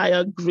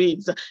flyer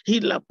grades.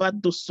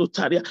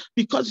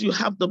 Because you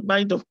have the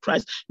mind of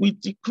Christ, we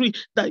decree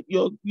that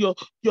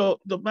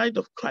the mind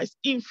of Christ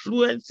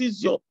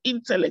influences your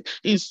intellect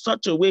in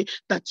such a way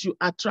that you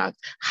attract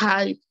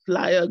high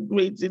flyer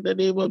grades in the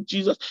name of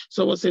Jesus.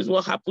 Someone says,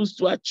 what happens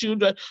to our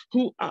children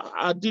who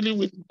are dealing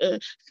with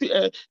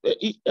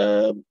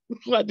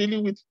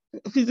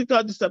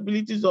physical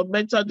disabilities or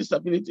mental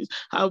disabilities,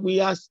 and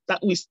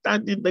we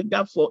stand in the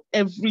gap for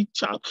every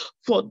child,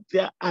 for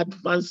their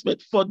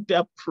advancement, for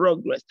their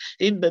progress.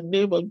 In the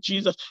name of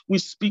Jesus, we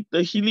speak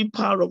the healing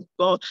power of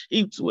God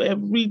into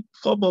every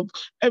form of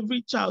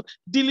every child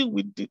dealing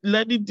with the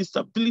learning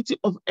disability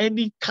of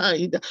any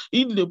kind.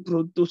 In the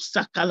Brodo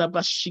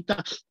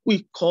Sakalabashika,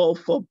 we call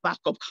for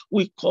backup,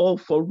 we call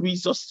for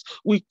resources,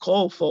 we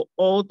call for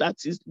all that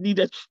is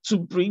needed to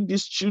bring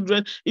these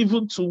children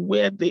even to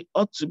where they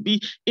ought to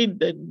be, in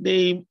the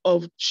name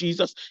of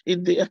Jesus.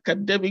 In the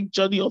academic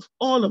journey of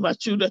all of our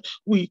children,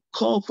 we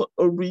call for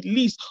a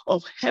release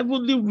of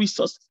heavenly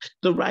resources,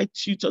 the right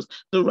tutors,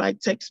 the right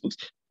textbooks,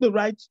 the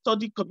right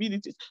study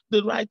communities,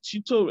 the right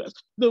tutorials,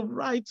 the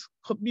right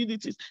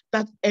communities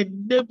that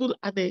enable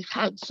and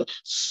enhance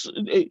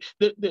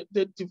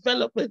the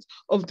development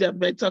of their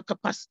mental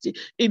capacity.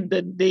 In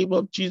the name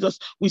of Jesus,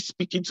 we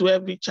speak into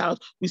every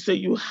child. We say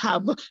you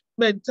have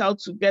mental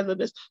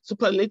togetherness,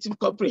 superlative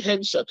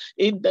comprehension.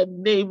 In the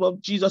name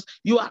of Jesus,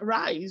 you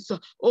arise,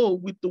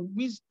 with the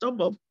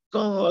wisdom of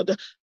God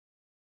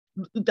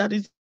that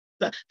is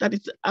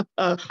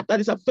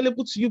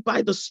available to you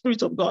by the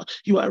Spirit of God.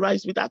 You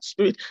arise with that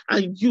spirit,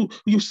 and you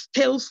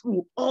scale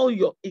through all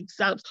your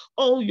exams,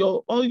 all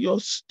your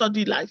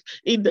study life,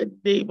 in the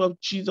name of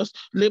Jesus.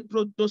 And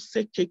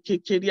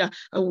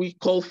we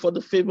call for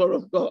the favor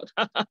of God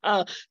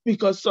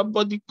because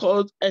somebody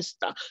called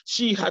Esther.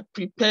 She had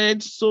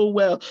prepared so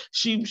well.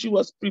 She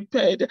was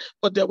prepared,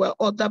 but there were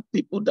other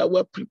people that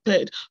were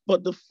prepared.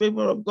 But the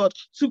favor of God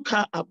took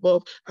her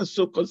above. And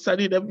so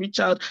concerning every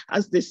child,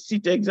 as they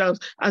sit exams,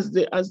 as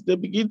they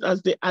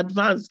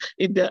advance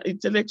in their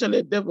intellectual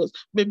endeavors,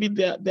 maybe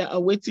they're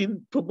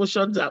awaiting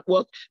promotions at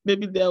work,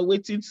 maybe they're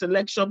awaiting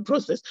selection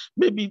process,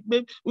 maybe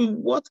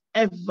in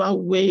whatever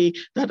way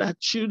that our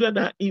children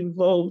are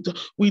involved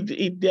with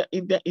in their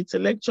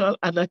intellectual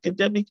and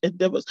academic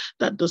endeavors,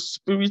 that the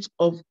Spirit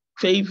of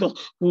favor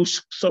will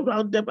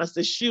surround them as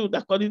a shield,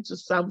 according to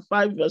Psalm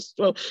 5 verse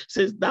 12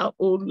 says, thou,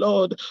 O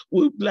Lord,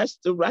 will bless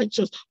the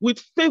righteous.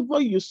 With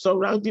favor you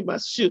surround him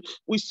as shield.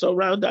 We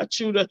surround our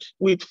children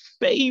with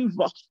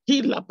favor,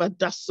 divine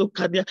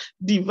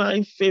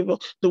favor,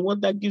 the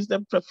one that gives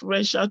them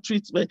preferential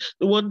treatment,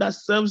 the one that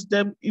serves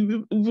them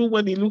even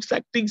when it looks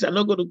like things are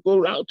not going to go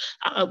around.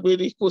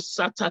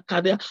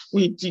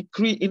 We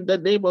decree in the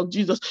name of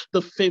Jesus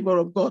the favor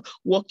of God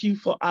working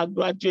for our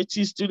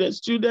graduating students.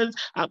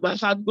 My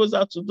heart goes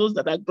out to those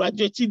that are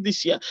graduating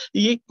this year,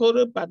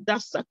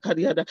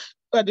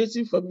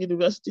 graduating from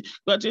university,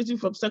 graduating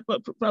from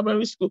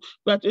primary school,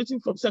 graduating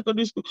from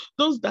secondary school,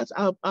 those that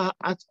are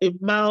at a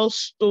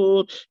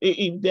milestone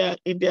in their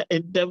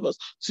endeavors.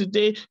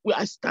 Today, we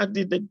are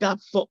standing the gap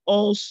for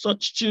all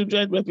such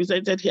children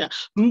represented here.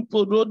 And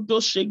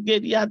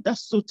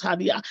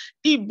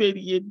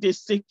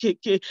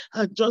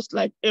just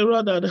like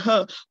Aaron and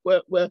her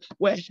were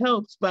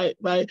helped by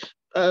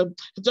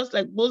just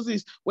like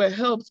Moses were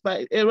helped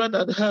by Aaron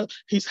and her,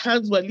 his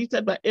hands were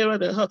lifted by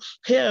Aaron and her.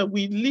 Here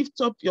we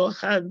lift up your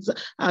hands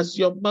as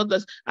your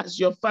mothers, as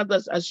your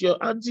fathers, as your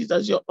aunties,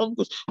 as your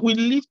uncles. We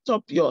lift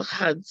up your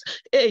hands,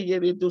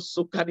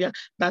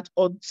 that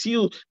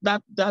until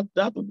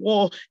that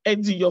war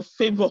ends in your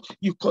favor,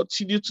 you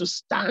continue to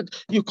stand.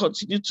 You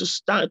continue to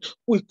stand.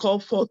 We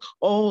call forth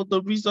all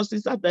the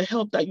resources and the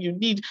help that you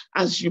need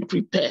as you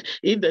prepare.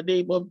 In the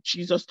name of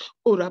Jesus.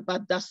 Why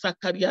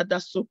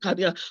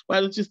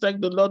don't you thank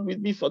the Lord with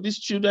me for these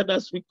children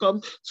as we come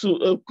to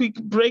a quick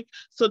break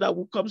so that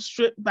we'll come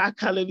straight back,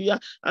 hallelujah,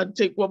 and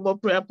take one more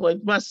prayer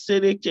point.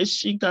 Thank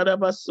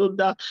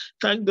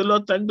the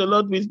Lord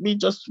with me,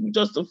 just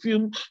a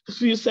few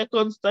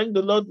seconds. Thank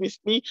the Lord with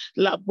me.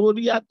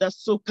 Laboria da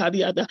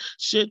sokariada,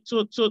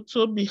 sheto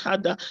to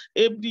mihada,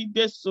 every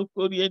day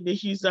sokoriene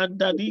his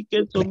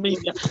andalike to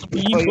media.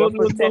 For your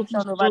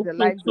protection over the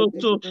lives of the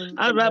children.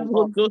 Thank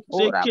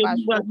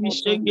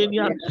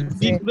you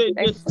for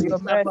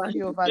your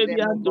mercy over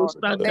them, oh God.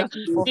 Thank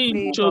you for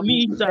favor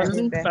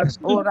concerning them.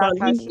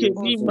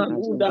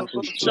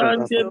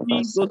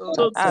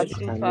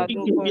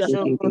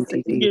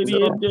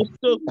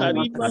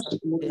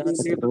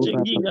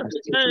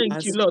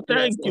 Thank you, Lord.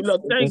 Thank you,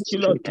 Lord. Thank you,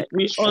 Lord.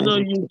 We honor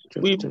you.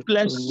 We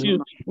bless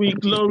you. We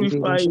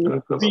glorify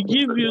you. We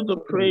give you the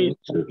praise.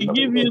 We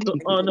give you the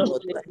honor.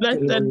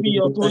 Blessed be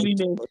your holy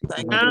name,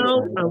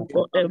 now and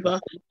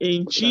forever.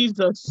 In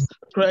Jesus'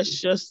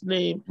 precious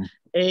name.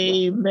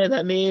 Amen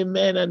and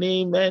amen and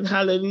amen.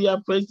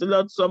 Hallelujah. Praise the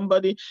Lord.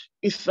 Somebody,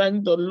 we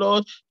thank the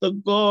Lord, the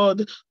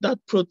God that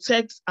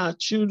protects our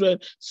children,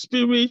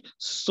 spirit,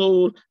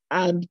 soul,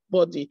 and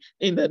body,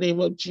 in the name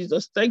of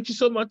Jesus. Thank you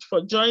so much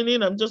for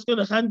joining. I'm just going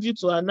to hand you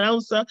to an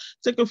announcer,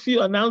 take a few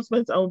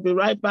announcements. I will be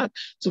right back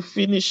to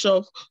finish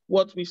off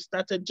what we've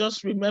started.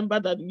 Just remember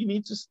that you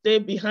need to stay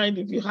behind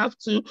if you have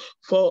to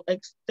for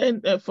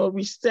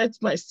Reset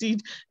My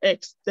Seed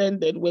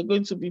Extended. We're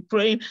going to be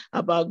praying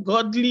about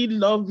godly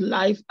love,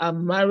 life,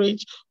 and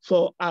marriage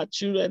for our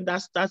children. That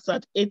starts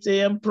at 8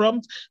 a.m.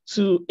 prompt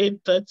to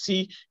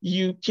 8:30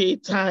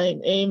 UK time.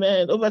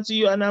 Amen. Over to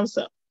you,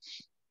 announcer.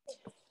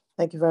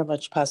 Thank you very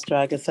much, Pastor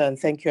Agatha, and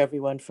thank you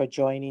everyone for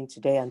joining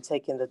today and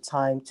taking the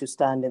time to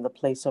stand in the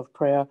place of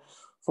prayer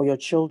for your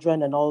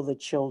children and all the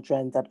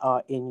children that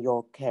are in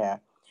your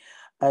care.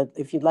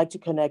 If you'd like to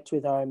connect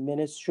with our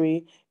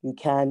ministry, you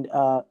can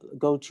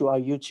go to our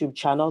YouTube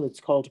channel.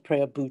 It's called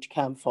Prayer Boot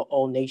Camp for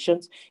All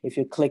Nations. If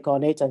you click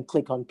on it and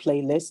click on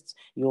playlists,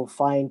 you'll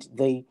find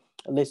the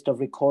list of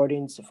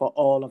recordings for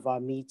all of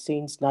our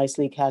meetings,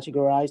 nicely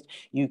categorized.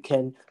 You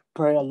can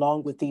pray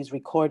along with these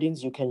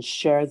recordings. You can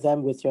share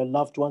them with your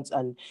loved ones,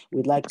 and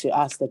we'd like to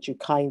ask that you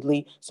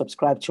kindly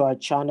subscribe to our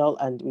channel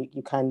and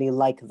you kindly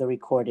like the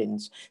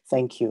recordings.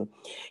 Thank you.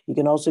 You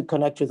can also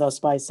connect with us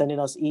by sending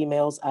us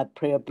emails at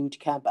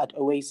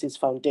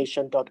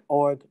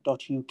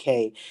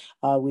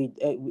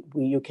prayerbootcamp@oasisfoundation.org.uk.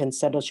 You can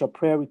send us your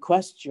prayer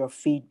requests, your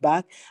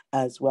feedback,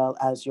 as well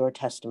as your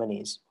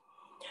testimonies.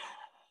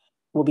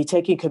 We'll be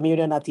taking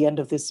communion at the end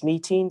of this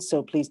meeting,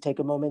 so please take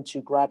a moment to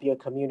grab your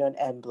communion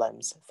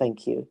emblems.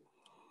 Thank you.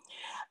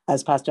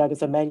 As Pastor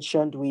Agatha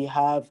mentioned, we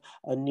have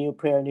a new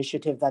prayer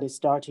initiative that is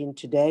starting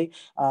today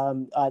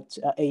at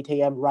 8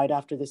 a.m. right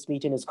after this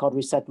meeting. It's called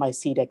Reset My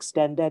Seed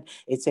Extended.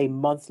 It's a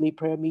monthly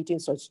prayer meeting,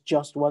 so it's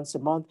just once a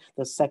month,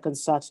 the second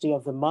Saturday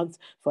of the month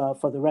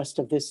for the rest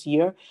of this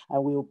year.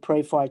 And we will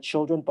pray for our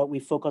children, but we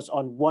focus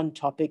on one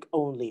topic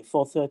only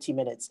for 30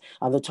 minutes.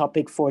 And the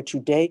topic for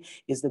today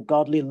is the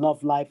godly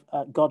love life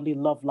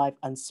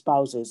and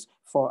spouses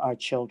for our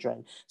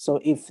children. So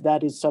if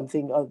that is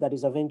something that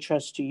is of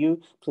interest to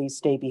you, please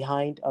stay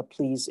behind.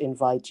 Please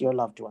invite your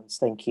loved ones.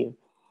 Thank you.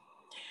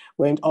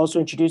 We're also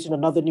introducing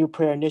another new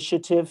prayer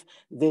initiative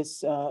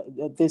next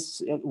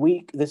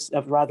week.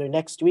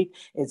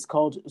 It's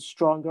called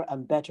Stronger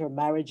and Better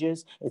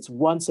Marriages. It's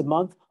once a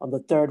month on the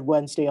third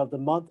Wednesday of the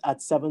month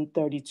at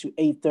 7:30 to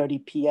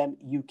 8:30 p.m.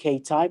 UK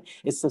time.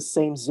 It's the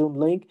same Zoom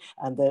link,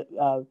 and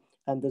the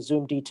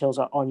Zoom details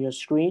are on your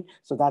screen.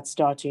 So that's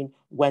starting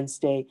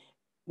Wednesday,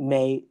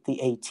 May the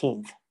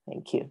 18th.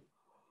 Thank you.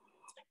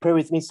 Pray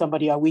with me,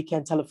 somebody. Our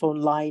weekend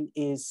telephone line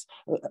is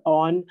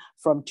on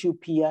from 2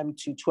 p.m.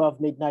 to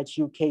 12 midnight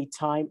UK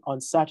time on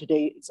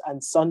Saturdays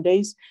and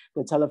Sundays.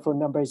 The telephone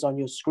number is on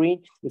your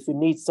screen. If you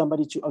need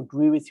somebody to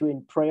agree with you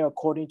in prayer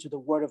according to the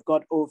word of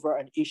God over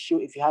an issue,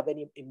 if you have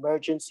any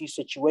emergency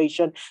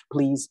situation,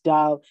 please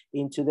dial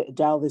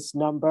this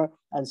number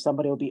and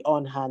somebody will be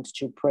on hand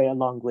to pray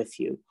along with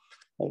you.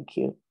 Thank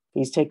you.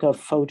 Please take a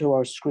photo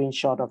or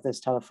screenshot of this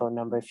telephone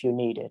number if you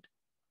need it.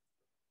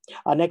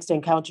 Our next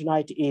encounter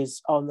night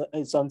is on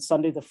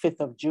Sunday, the 5th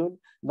of June,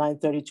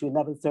 9:30 to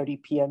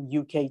 11:30 p.m.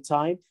 UK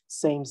time.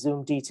 Same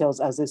Zoom details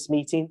as this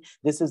meeting.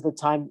 This is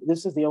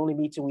the only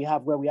meeting we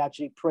have where we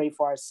actually pray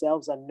for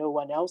ourselves and no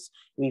one else.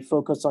 We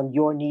focus on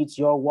your needs,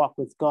 your walk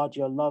with God,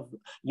 your love,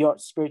 your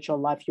spiritual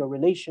life, your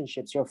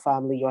relationships, your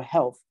family, your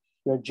health,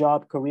 your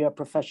job, career,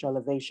 professional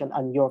elevation,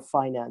 and your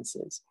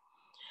finances.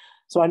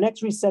 So our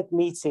next reset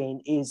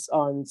meeting is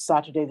on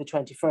Saturday, the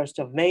 21st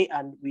of May,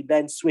 and we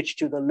then switch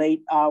to the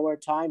late hour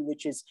time,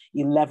 which is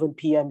 11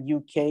 p.m.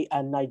 UK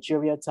and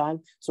Nigeria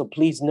time. So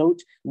please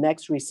note,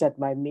 next Reset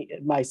My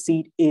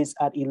Seed is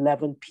at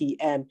 11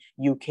 p.m.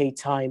 UK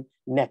time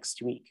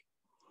next week.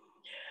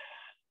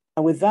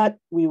 And with that,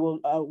 we'll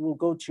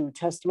go to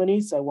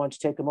testimonies. I want to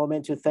take a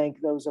moment to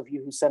thank those of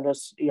you who send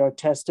us your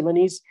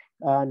testimonies,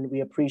 and we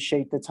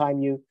appreciate the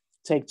time you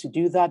take to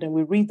do that. And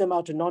we read them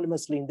out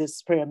anonymously in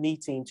this prayer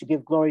meeting to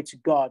give glory to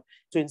God,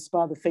 to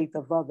inspire the faith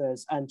of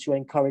others, and to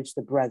encourage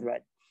the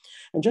brethren.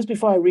 And just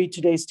before I read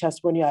today's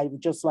testimony, I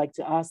would just like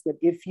to ask that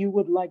if you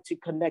would like to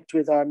connect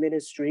with our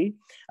ministry,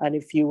 and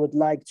if you would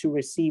like to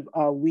receive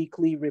our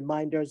weekly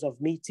reminders of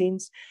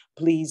meetings,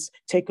 please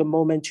take a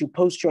moment to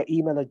post your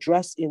email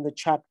address in the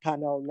chat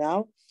panel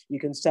now. You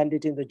can send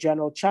it in the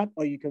general chat,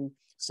 or you can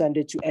send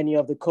it to any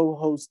of the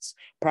co-hosts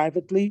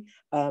privately,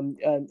 and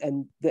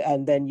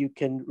then you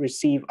can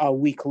receive our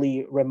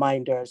weekly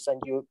reminders,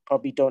 and you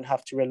probably don't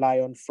have to rely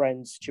on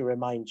friends to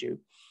remind you.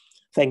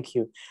 Thank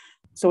you.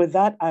 So with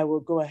that, I will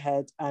go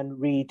ahead and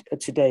read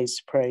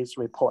today's praise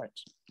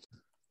report.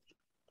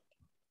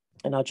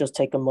 And I'll just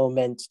take a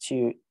moment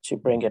to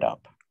bring it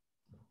up.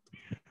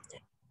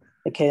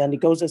 Okay, and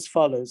it goes as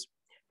follows.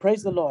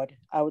 Praise the Lord.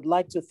 I would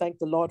like to thank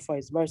the Lord for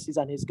his mercies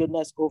and his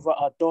goodness over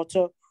our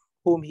daughter,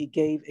 whom he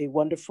gave a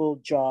wonderful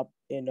job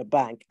in a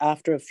bank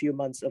after a few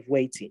months of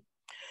waiting.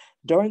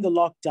 During the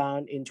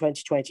lockdown in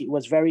 2020, it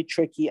was very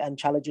tricky and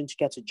challenging to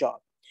get a job.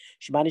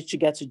 She managed to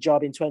get a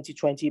job in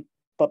 2020,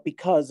 but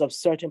because of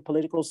certain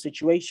political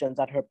situations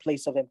at her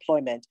place of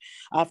employment,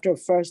 after a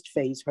first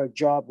phase, her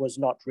job was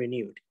not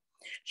renewed.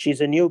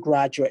 She's a new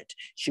graduate.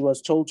 She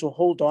was told to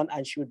hold on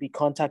and she would be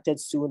contacted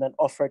soon and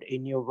offered a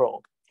new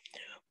role.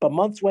 But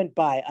months went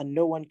by and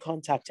no one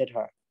contacted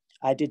her.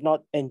 I did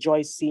not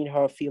enjoy seeing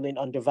her feeling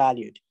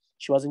undervalued.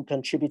 She wasn't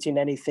contributing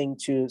anything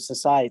to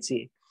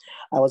society.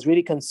 I was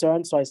really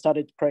concerned, so I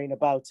started praying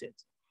about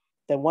it.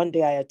 Then one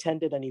day I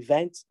attended an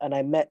event and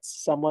I met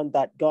someone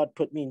that God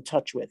put me in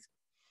touch with.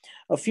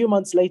 A few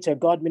months later,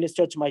 God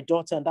ministered to my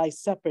daughter and I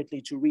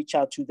separately to reach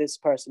out to this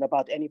person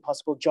about any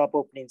possible job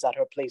openings at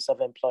her place of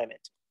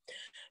employment.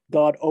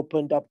 God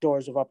opened up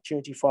doors of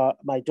opportunity for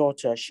my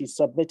daughter. She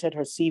submitted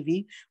her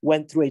CV,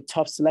 went through a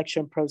tough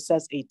selection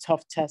process, a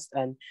tough test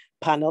and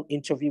panel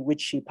interview,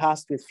 which she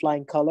passed with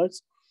flying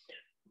colors.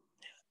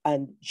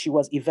 And she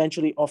was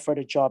eventually offered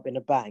a job in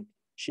a bank.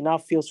 She now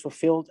feels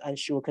fulfilled, and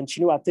she will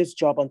continue at this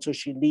job until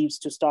she leaves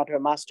to start her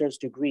master's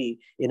degree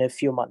in a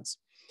few months.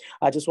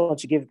 I just want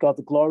to give God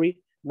the glory.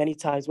 Many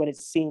times when it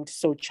seemed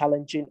so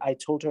challenging, I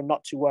told her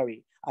not to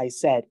worry. I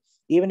said,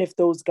 even if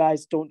those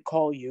guys don't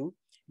call you,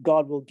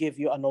 God will give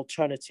you an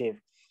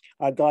alternative.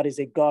 Our God is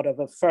a God of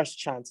a first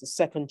chance, a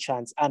second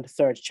chance, and a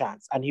third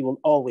chance, and he will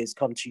always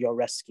come to your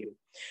rescue.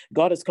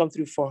 God has come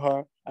through for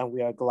her, and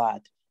we are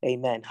glad.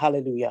 Amen.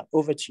 Hallelujah.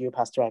 Over to you,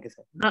 Pastor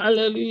Agatha.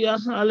 Hallelujah.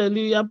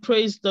 Hallelujah.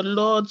 Praise the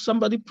Lord.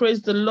 Somebody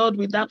praise the Lord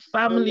with that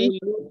family,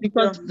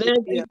 because their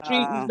victory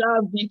is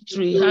our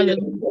victory.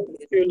 Hallelujah.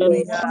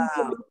 Everyone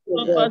suffers,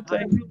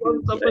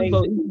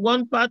 but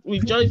one part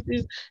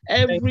rejoices,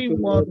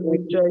 everyone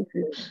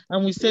rejoices.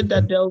 And we said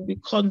that there will be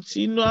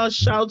continual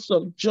shouts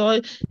of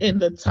joy in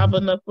the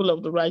tabernacle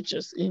of the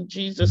righteous. In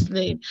Jesus'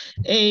 name.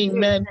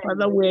 Amen.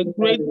 Father, we're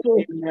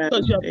grateful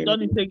because you have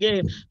done it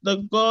again.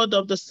 The God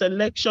of the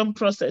selection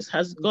process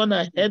has gone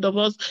ahead of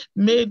us,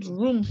 made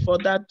room for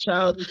that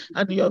child,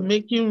 and you're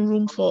making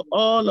room for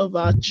all of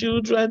our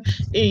children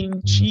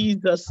in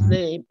Jesus'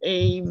 name.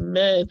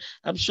 Amen.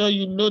 I'm sure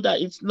you know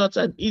that it's not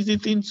an easy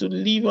thing to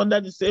live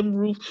under the same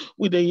roof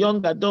with a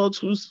young adult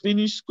who's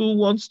finished school,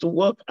 wants to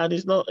work, and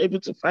is not able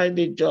to find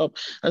a job.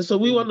 And so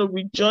we want to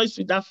rejoice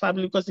with that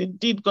family, because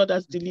indeed God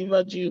has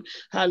delivered you.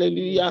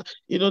 Hallelujah.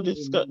 You know,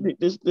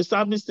 the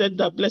psalmist said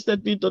that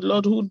blessed be the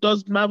Lord who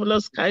does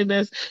marvelous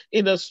kindness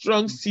in a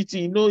strong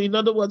city. You know, in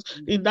other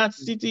words, in that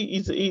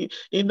city,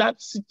 in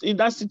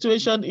that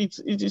situation, it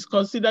is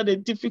considered a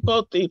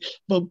difficult thing,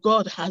 but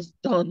God has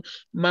done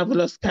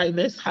marvelous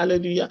kindness.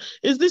 Hallelujah.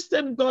 Is this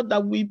same God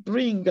that we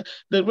bring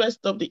the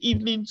rest of the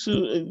evening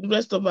to, the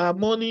rest of our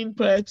morning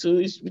prayer to?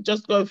 We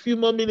just got a few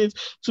more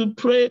minutes to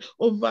pray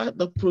over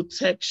the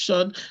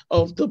protection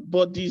of the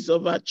bodies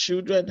of our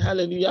children.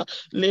 Hallelujah.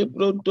 I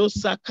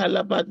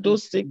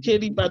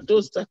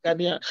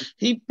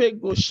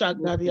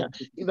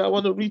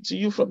want to read to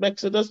you from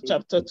Exodus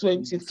chapter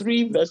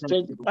 23, verse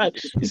 25.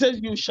 It says,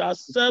 you shall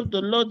serve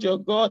the Lord your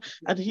God,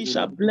 and he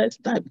shall bless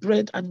thy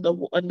bread and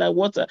thy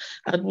water,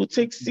 and will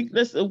take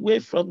sickness away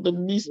from the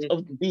midst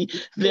of thee.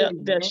 There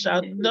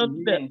shall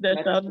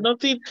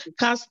nothing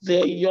cast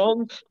their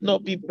young, nor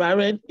be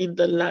barren in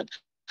the land.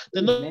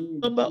 The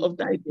number of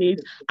thy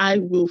days I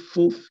will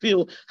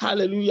fulfill.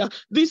 Hallelujah.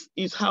 This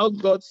is how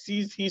God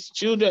sees his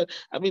children.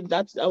 I mean,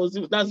 that's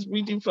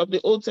reading from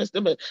the Old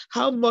Testament.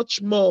 How much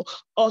more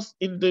us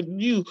in the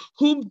new,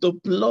 whom the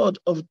blood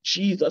of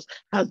Jesus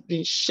has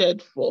been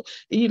shed for.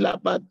 And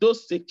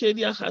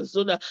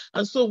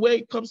so when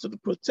it comes to the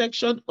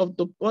protection of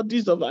the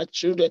bodies of our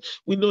children,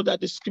 we know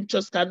that the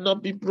scriptures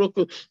cannot be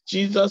broken.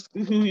 Jesus,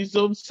 who his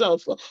own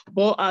self,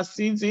 bore our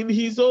sins in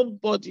his own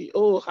body.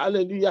 Oh,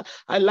 hallelujah.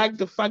 I like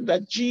the fact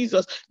that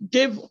Jesus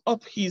gave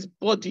up his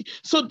body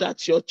so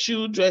that your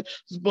children's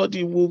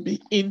body will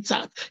be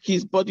intact.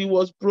 His body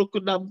was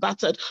broken and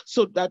battered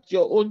so that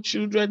your own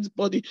children's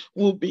body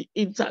will be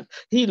intact.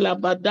 And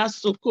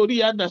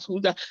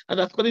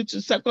according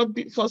to 1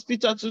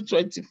 Peter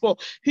 2:24,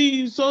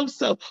 he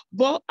himself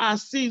bore our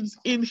sins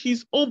in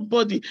his own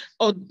body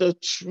on the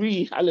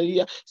tree.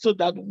 Hallelujah. So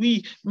that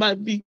we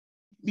might be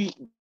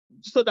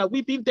so that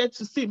we being dead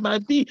to sin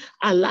might be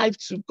alive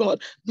to God,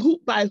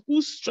 by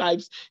whose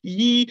stripes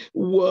ye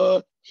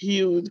were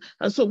healed.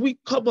 And so we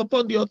come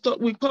upon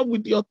we come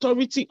with the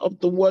authority of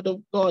the word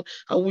of God,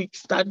 and we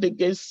stand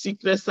against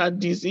sickness and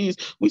disease.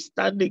 We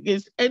stand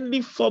against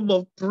any form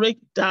of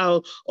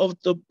breakdown of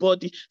the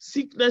body.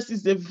 Sickness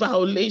is a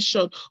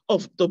violation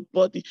of the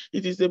body.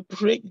 It is a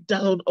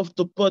breakdown of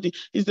the body.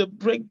 It's a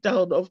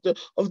breakdown of the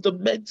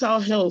mental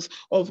health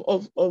of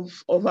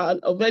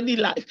any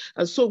life.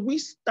 And so we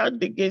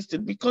stand against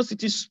it because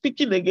it is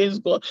speaking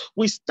against God.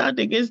 We stand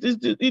against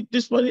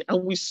this morning,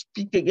 and we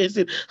speak against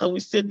it, and we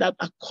say that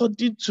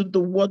according to the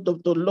word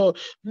of the Lord.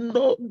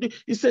 No,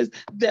 he says,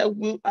 I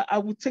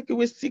will take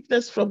away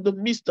sickness from the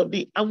midst of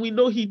thee. And we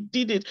know he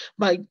did it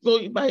by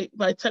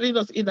telling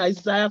us in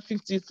Isaiah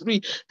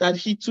 53 that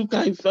he took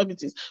our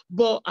infirmities,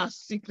 bore our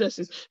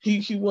sicknesses.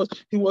 He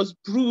was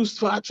bruised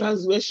for our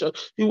transgression.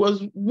 He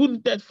was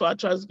wounded for our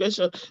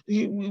transgression.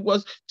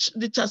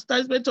 The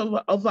chastisement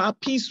of our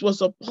peace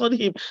was upon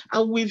him,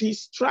 and with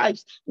his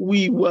stripes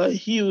we were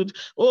healed.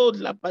 Oh, we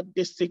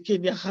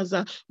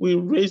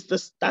raise the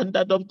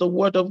standard of the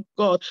word of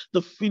God,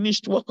 the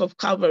finished work of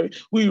Calvary.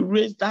 We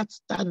raise that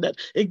standard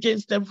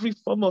against every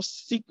form of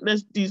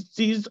sickness,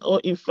 disease, or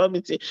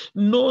infirmity,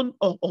 known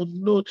or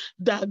unknown,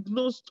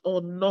 diagnosed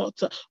or not,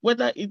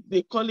 whether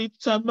they call it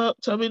terminal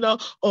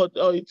or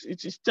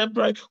it is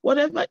temporary.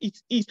 Whatever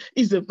it is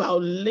a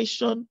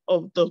violation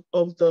of the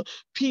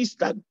peace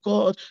that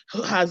God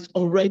has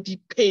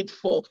already paid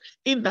for.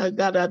 In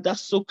Nagada,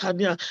 that's so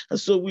kanya. And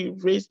so we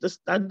raise the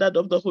standard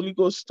of the Holy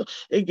Ghost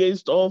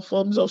against all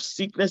forms of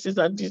sicknesses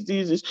and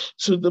diseases.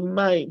 to the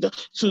mind,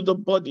 to the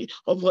body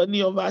of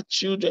any of our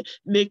children.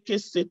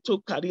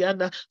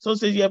 Some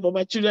says, yeah, but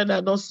my children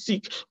are not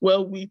sick.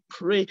 Well, we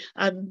pray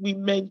and we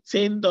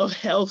maintain the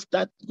health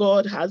that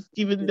God has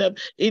given them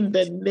in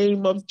the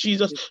name of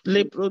Jesus.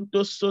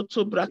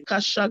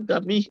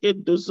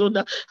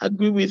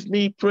 Agree with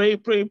me. Pray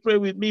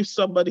with me,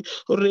 somebody.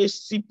 Are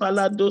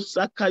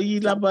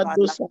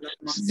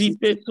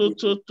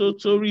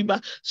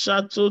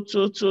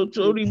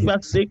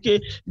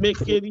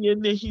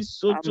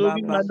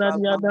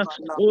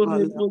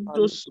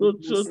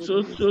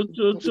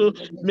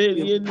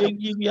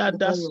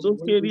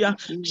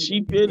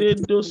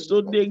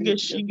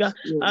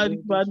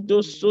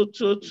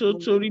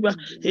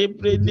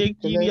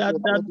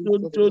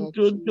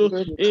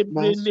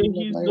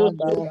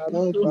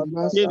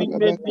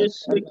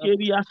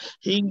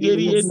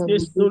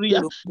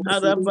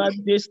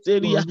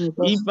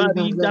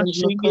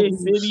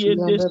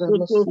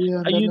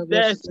you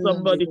there,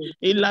 somebody?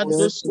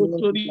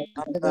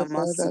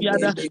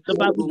 The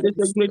Bible says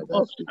the great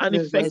door and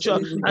effectual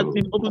has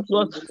been opened to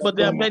us, but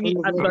there are many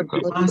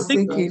adversaries.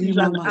 Sickness is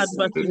an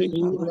adversary.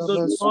 The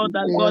door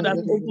that God has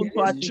opened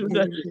for our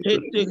children.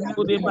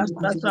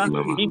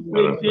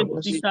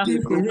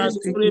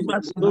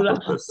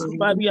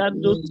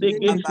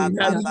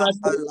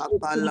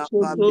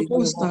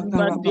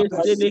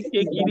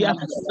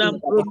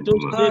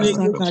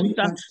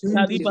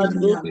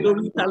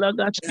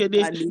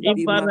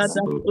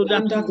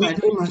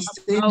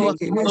 Power,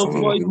 the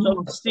voice of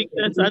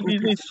sickness and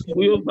disease,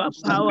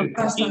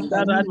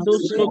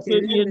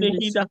 we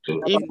overpower.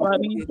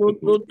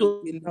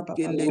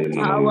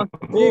 Power,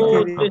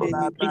 oh,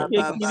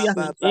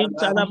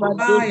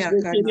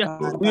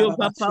 we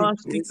overpower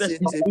sickness,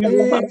 we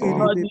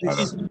overpower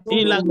disease.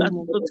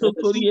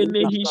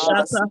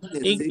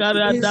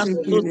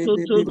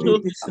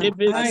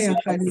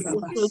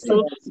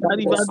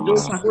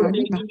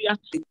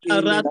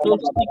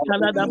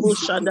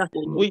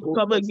 We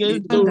come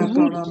against the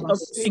roots of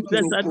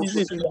sickness and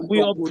disease.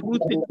 We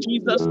uproot it.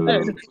 Jesus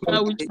said,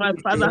 that which my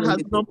Father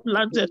has not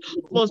planted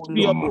must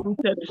be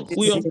uprooted.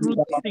 We uproot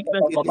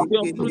sickness, we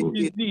uproot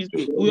disease,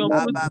 we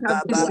uproot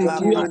cancer,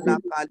 we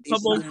uproot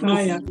common flu,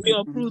 we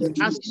uproot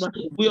asthma,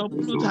 we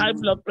uproot high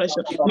blood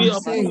pressure, we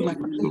uproot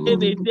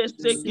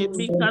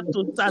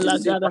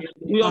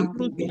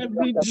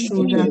every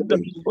disease,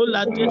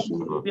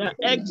 their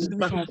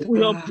eczema,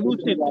 we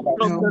uproot it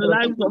from the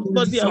lives of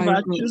body of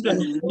our children.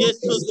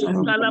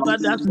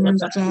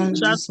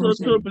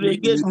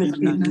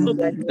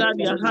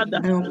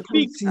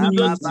 Speak to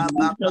those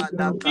symptoms,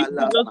 speak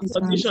to those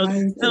conditions,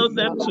 tell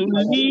them to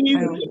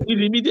leave with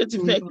immediate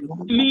effect.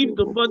 Leave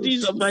the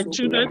bodies of my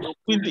children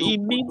with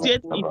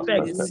immediate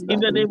effect. In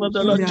the name of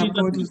the Lord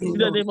Jesus. In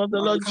the name of the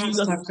Lord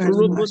Jesus.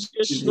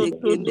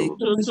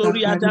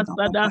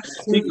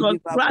 Because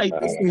Christ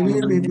has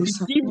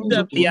redeemed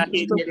them from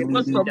the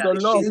curse of the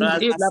law.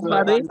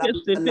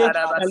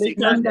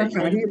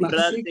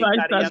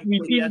 Christ has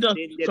redeemed us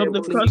from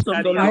the curse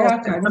of the law.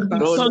 And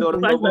because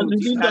Christ has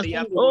redeemed us,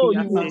 oh,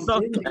 you will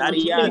not counter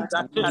against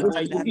our children.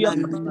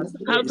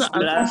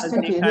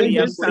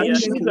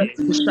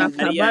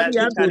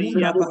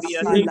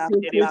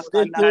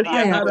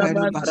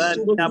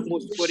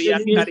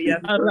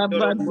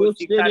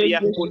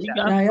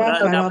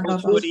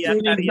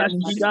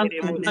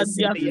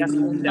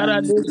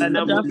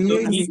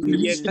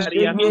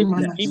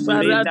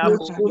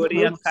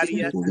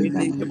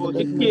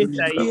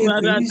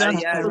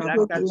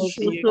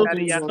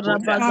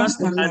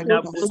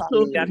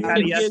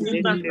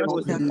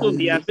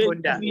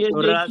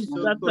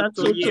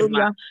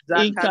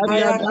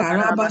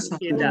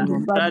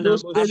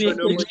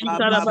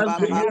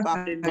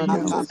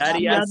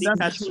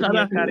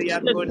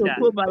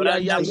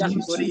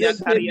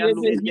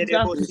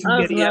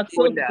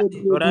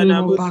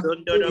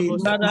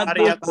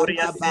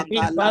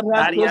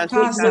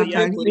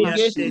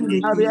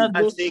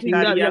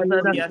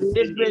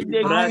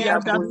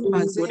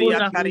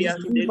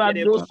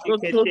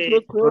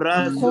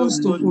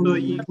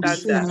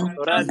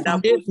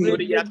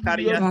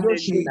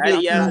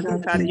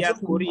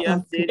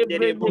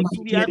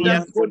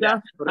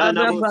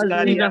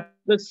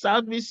 The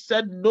psalmist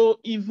said, no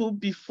evil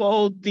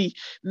befall thee,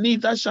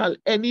 neither shall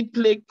any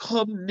plague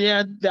come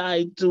near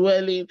thy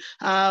dwelling.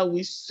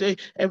 We say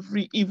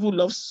every evil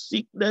of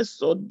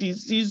sickness or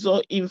disease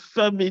or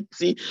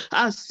infirmity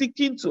are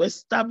seeking to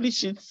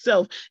establish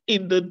itself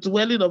in the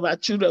dwelling of our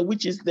children,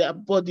 which is their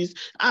bodies.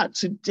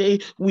 Today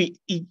we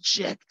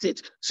eject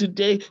it.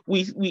 Today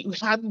we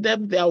hand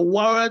them their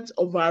warrant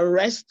of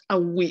arrest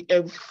and we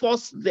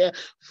enforce their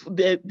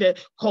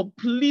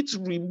complete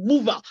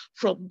removal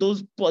from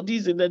those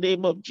bodies in the name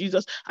of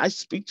Jesus. I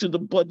speak to the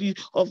body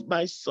of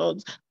my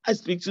sons. I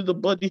speak to the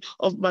body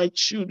of my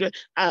children,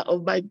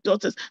 of my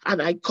daughters,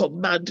 and I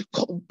command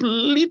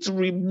complete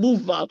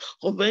removal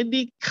of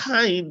any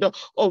kind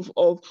of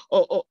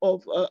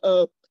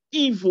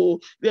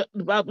evil. The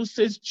Bible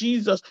says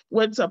Jesus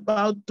went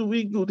about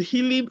doing good,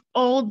 healing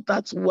all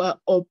that were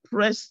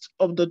oppressed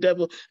of the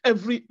devil.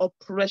 Every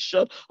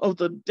oppression of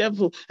the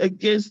devil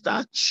against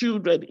our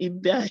children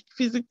in their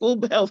physical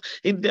health,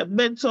 in their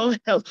mental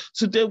health.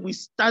 Today we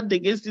stand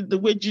against it the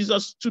way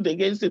Jesus stood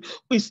against it.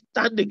 We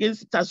stand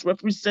against it as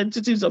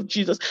representatives of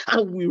Jesus,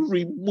 and we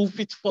remove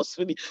it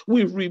forcefully.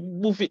 We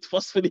remove it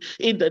forcefully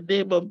in the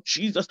name of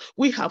Jesus.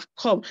 We have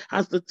come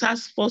as the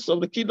task force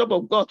of the kingdom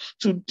of God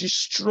to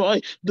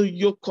destroy the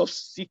yoke of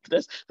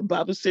sickness. The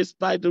Bible says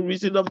by the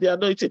reason of the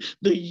anointing,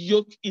 the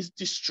yoke is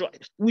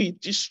destroyed. We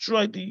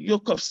destroy the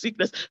yoke of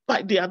sickness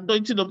by the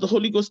anointing of the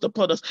Holy Ghost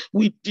upon us.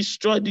 We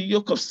destroy the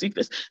yoke of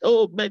sickness.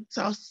 Oh,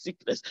 mental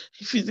sickness,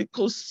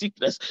 physical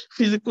sickness,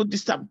 physical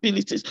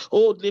disabilities.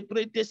 Oh,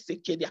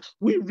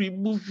 we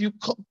remove you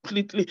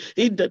completely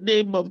in the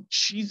name of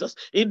Jesus.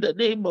 In the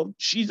name of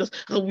Jesus.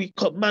 And we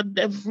command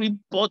every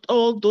body,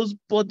 all those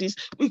bodies,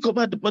 we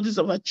command the bodies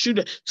of our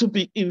children to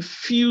be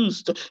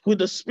infused with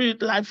the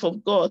spirit life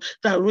of God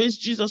that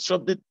raised Jesus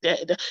from the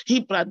dead.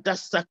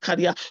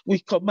 We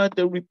command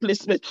the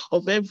replacement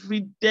of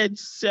every dead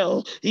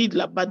cell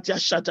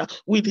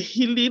with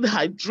healing,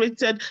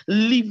 hydrated,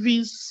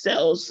 living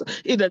cells.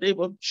 In the name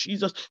of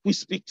Jesus, we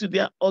speak to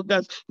their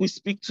organs, we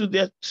speak to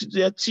their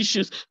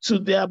tissues, to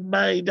their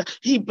mind,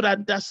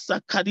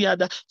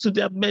 to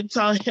their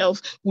mental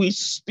health. We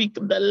speak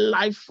the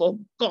life of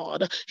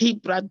God.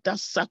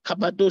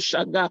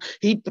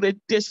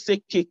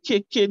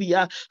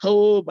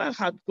 Oh, my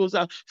heart goes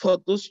out for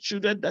those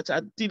children that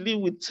are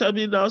dealing with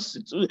terminal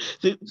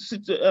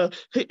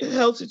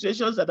health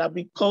situations that have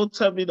been called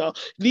terminal.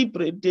 You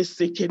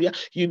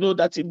know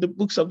that in the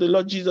books of the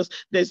Lord Jesus,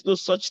 there's no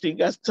such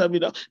thing as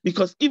terminal,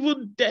 because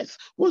even death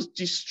was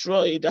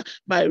destroyed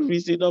by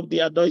reason of the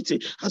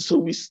anointing. And so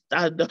we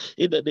stand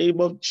in the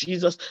name of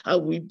Jesus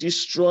and we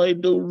destroy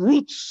the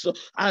roots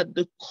and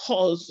the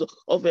cause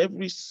of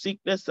every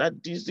sickness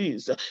and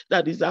disease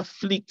that is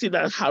afflicting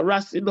and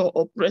harassing or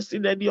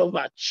oppressing any of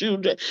our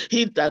children.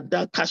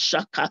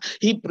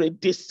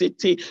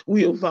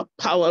 We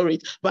overpower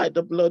it by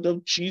the blood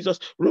of Jesus.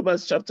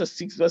 Romans chapter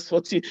 6 verse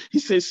 14, he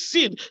says,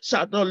 sin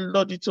shall not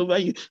lord it over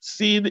you.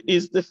 Sin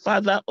is the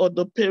father or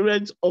the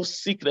parent of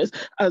sickness.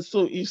 And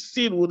so if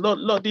sin will not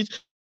lord it,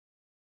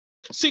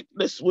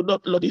 sickness will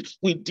not lord it.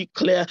 We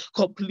declare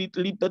complete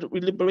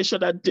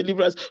liberation and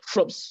deliverance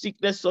from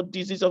sickness or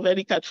disease of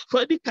any kind,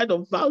 for any kind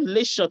of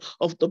violation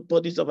of the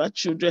bodies of our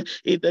children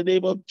in the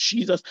name of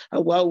Jesus.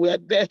 And while we are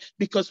there,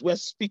 because we're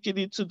speaking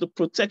into the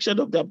protection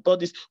of their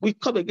bodies, we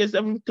come against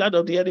every plan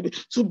of the enemy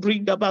to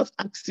bring about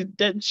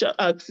accidental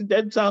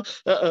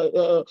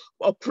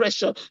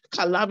oppression,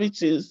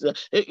 calamities,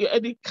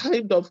 any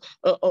kind of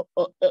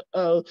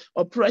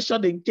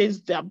oppression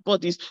against their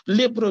bodies.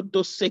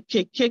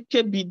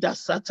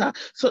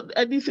 So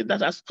anything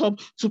that has come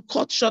to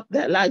cut short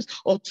their lives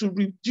or to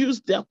reduce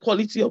their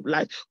quality of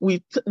life,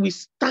 we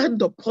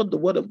stand upon the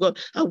word of God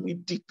and we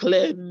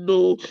declare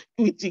no.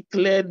 We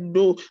declare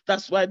no.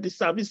 That's why the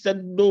psalmist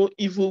said, no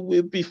evil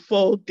will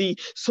befall thee.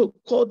 So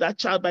call that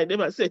child by name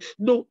and say,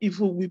 no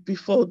evil will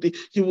befall thee.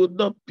 You will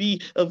not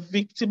be a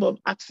victim of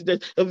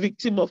accident, a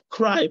victim of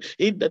crime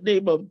in the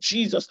name of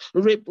Jesus.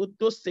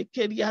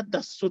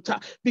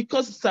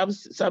 Because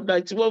Psalm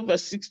 91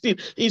 verse 16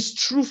 is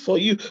true for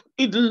you.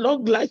 In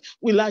long life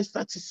will I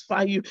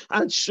satisfy you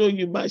and show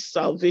you my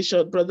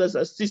salvation. Brothers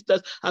and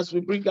sisters, as we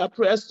bring our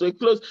prayers to a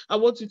close, I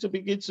want you to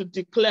begin to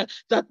declare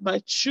that my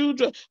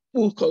children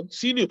will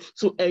continue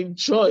to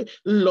enjoy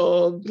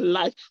long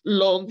life,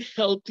 long,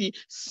 healthy,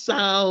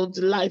 sound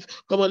life.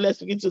 Come on, let's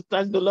begin to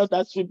thank the Lord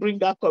as we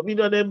bring our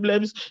communion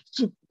emblems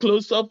to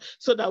close up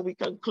so that we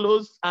can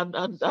close and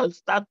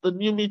start the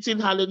new meeting.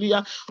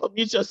 Hallelujah.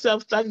 Unmute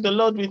yourself. Thank the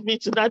Lord with me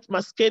tonight.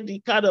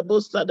 Maskedi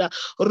Karabosada,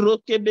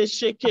 Rokebe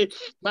Sheke,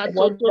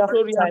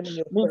 Matotoria,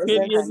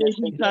 Mukeriebe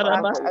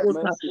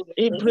Hikarabasota,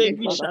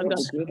 Ebredi Shaga,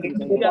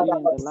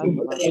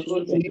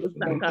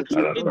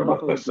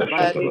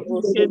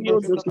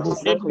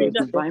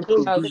 Divine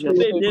provision,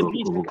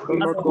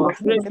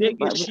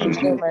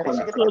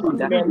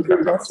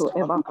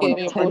 whatsoever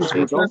contends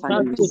with us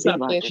and you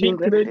save our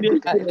children,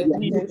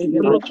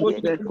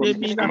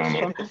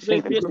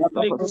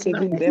 for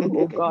saving them,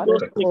 oh God.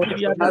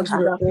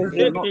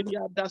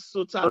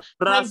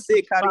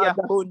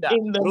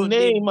 In the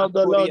name of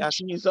the Lord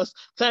Jesus.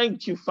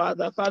 Thank you,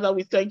 Father. Father,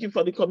 we thank you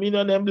for the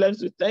communion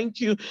emblems. We thank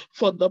you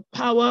for the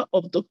power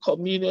of the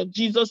communion.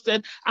 Jesus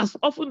said, as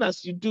often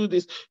as you do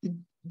this,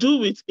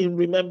 do it in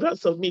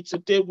remembrance of me.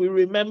 Today we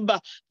remember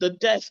the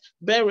death,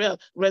 burial,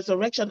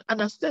 resurrection,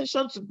 and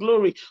ascension to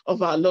glory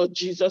of our Lord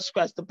Jesus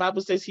Christ. The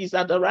Bible says he's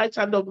at the right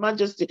hand of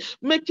majesty,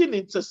 making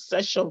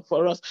intercession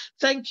for us.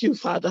 Thank you,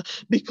 Father,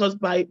 because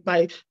by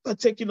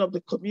partaking of the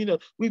communion,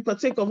 we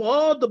partake of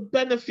all the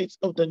benefits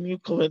of the new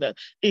covenant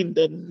in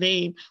the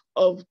name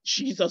of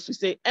Jesus. We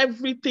say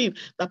everything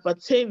that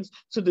pertains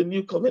to the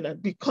new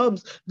covenant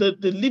becomes the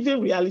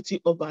living reality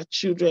of our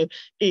children.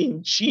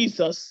 In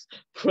Jesus'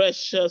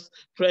 precious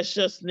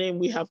name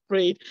we have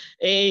prayed.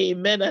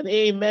 Amen and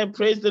amen.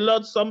 Praise the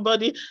Lord.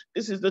 Somebody,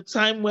 this is the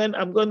time when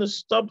I'm going to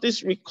stop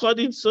this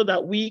recording so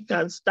that we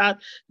can start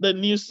the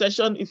new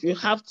session. If you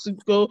have to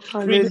go,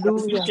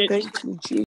 hallelujah. Thank you, Jesus.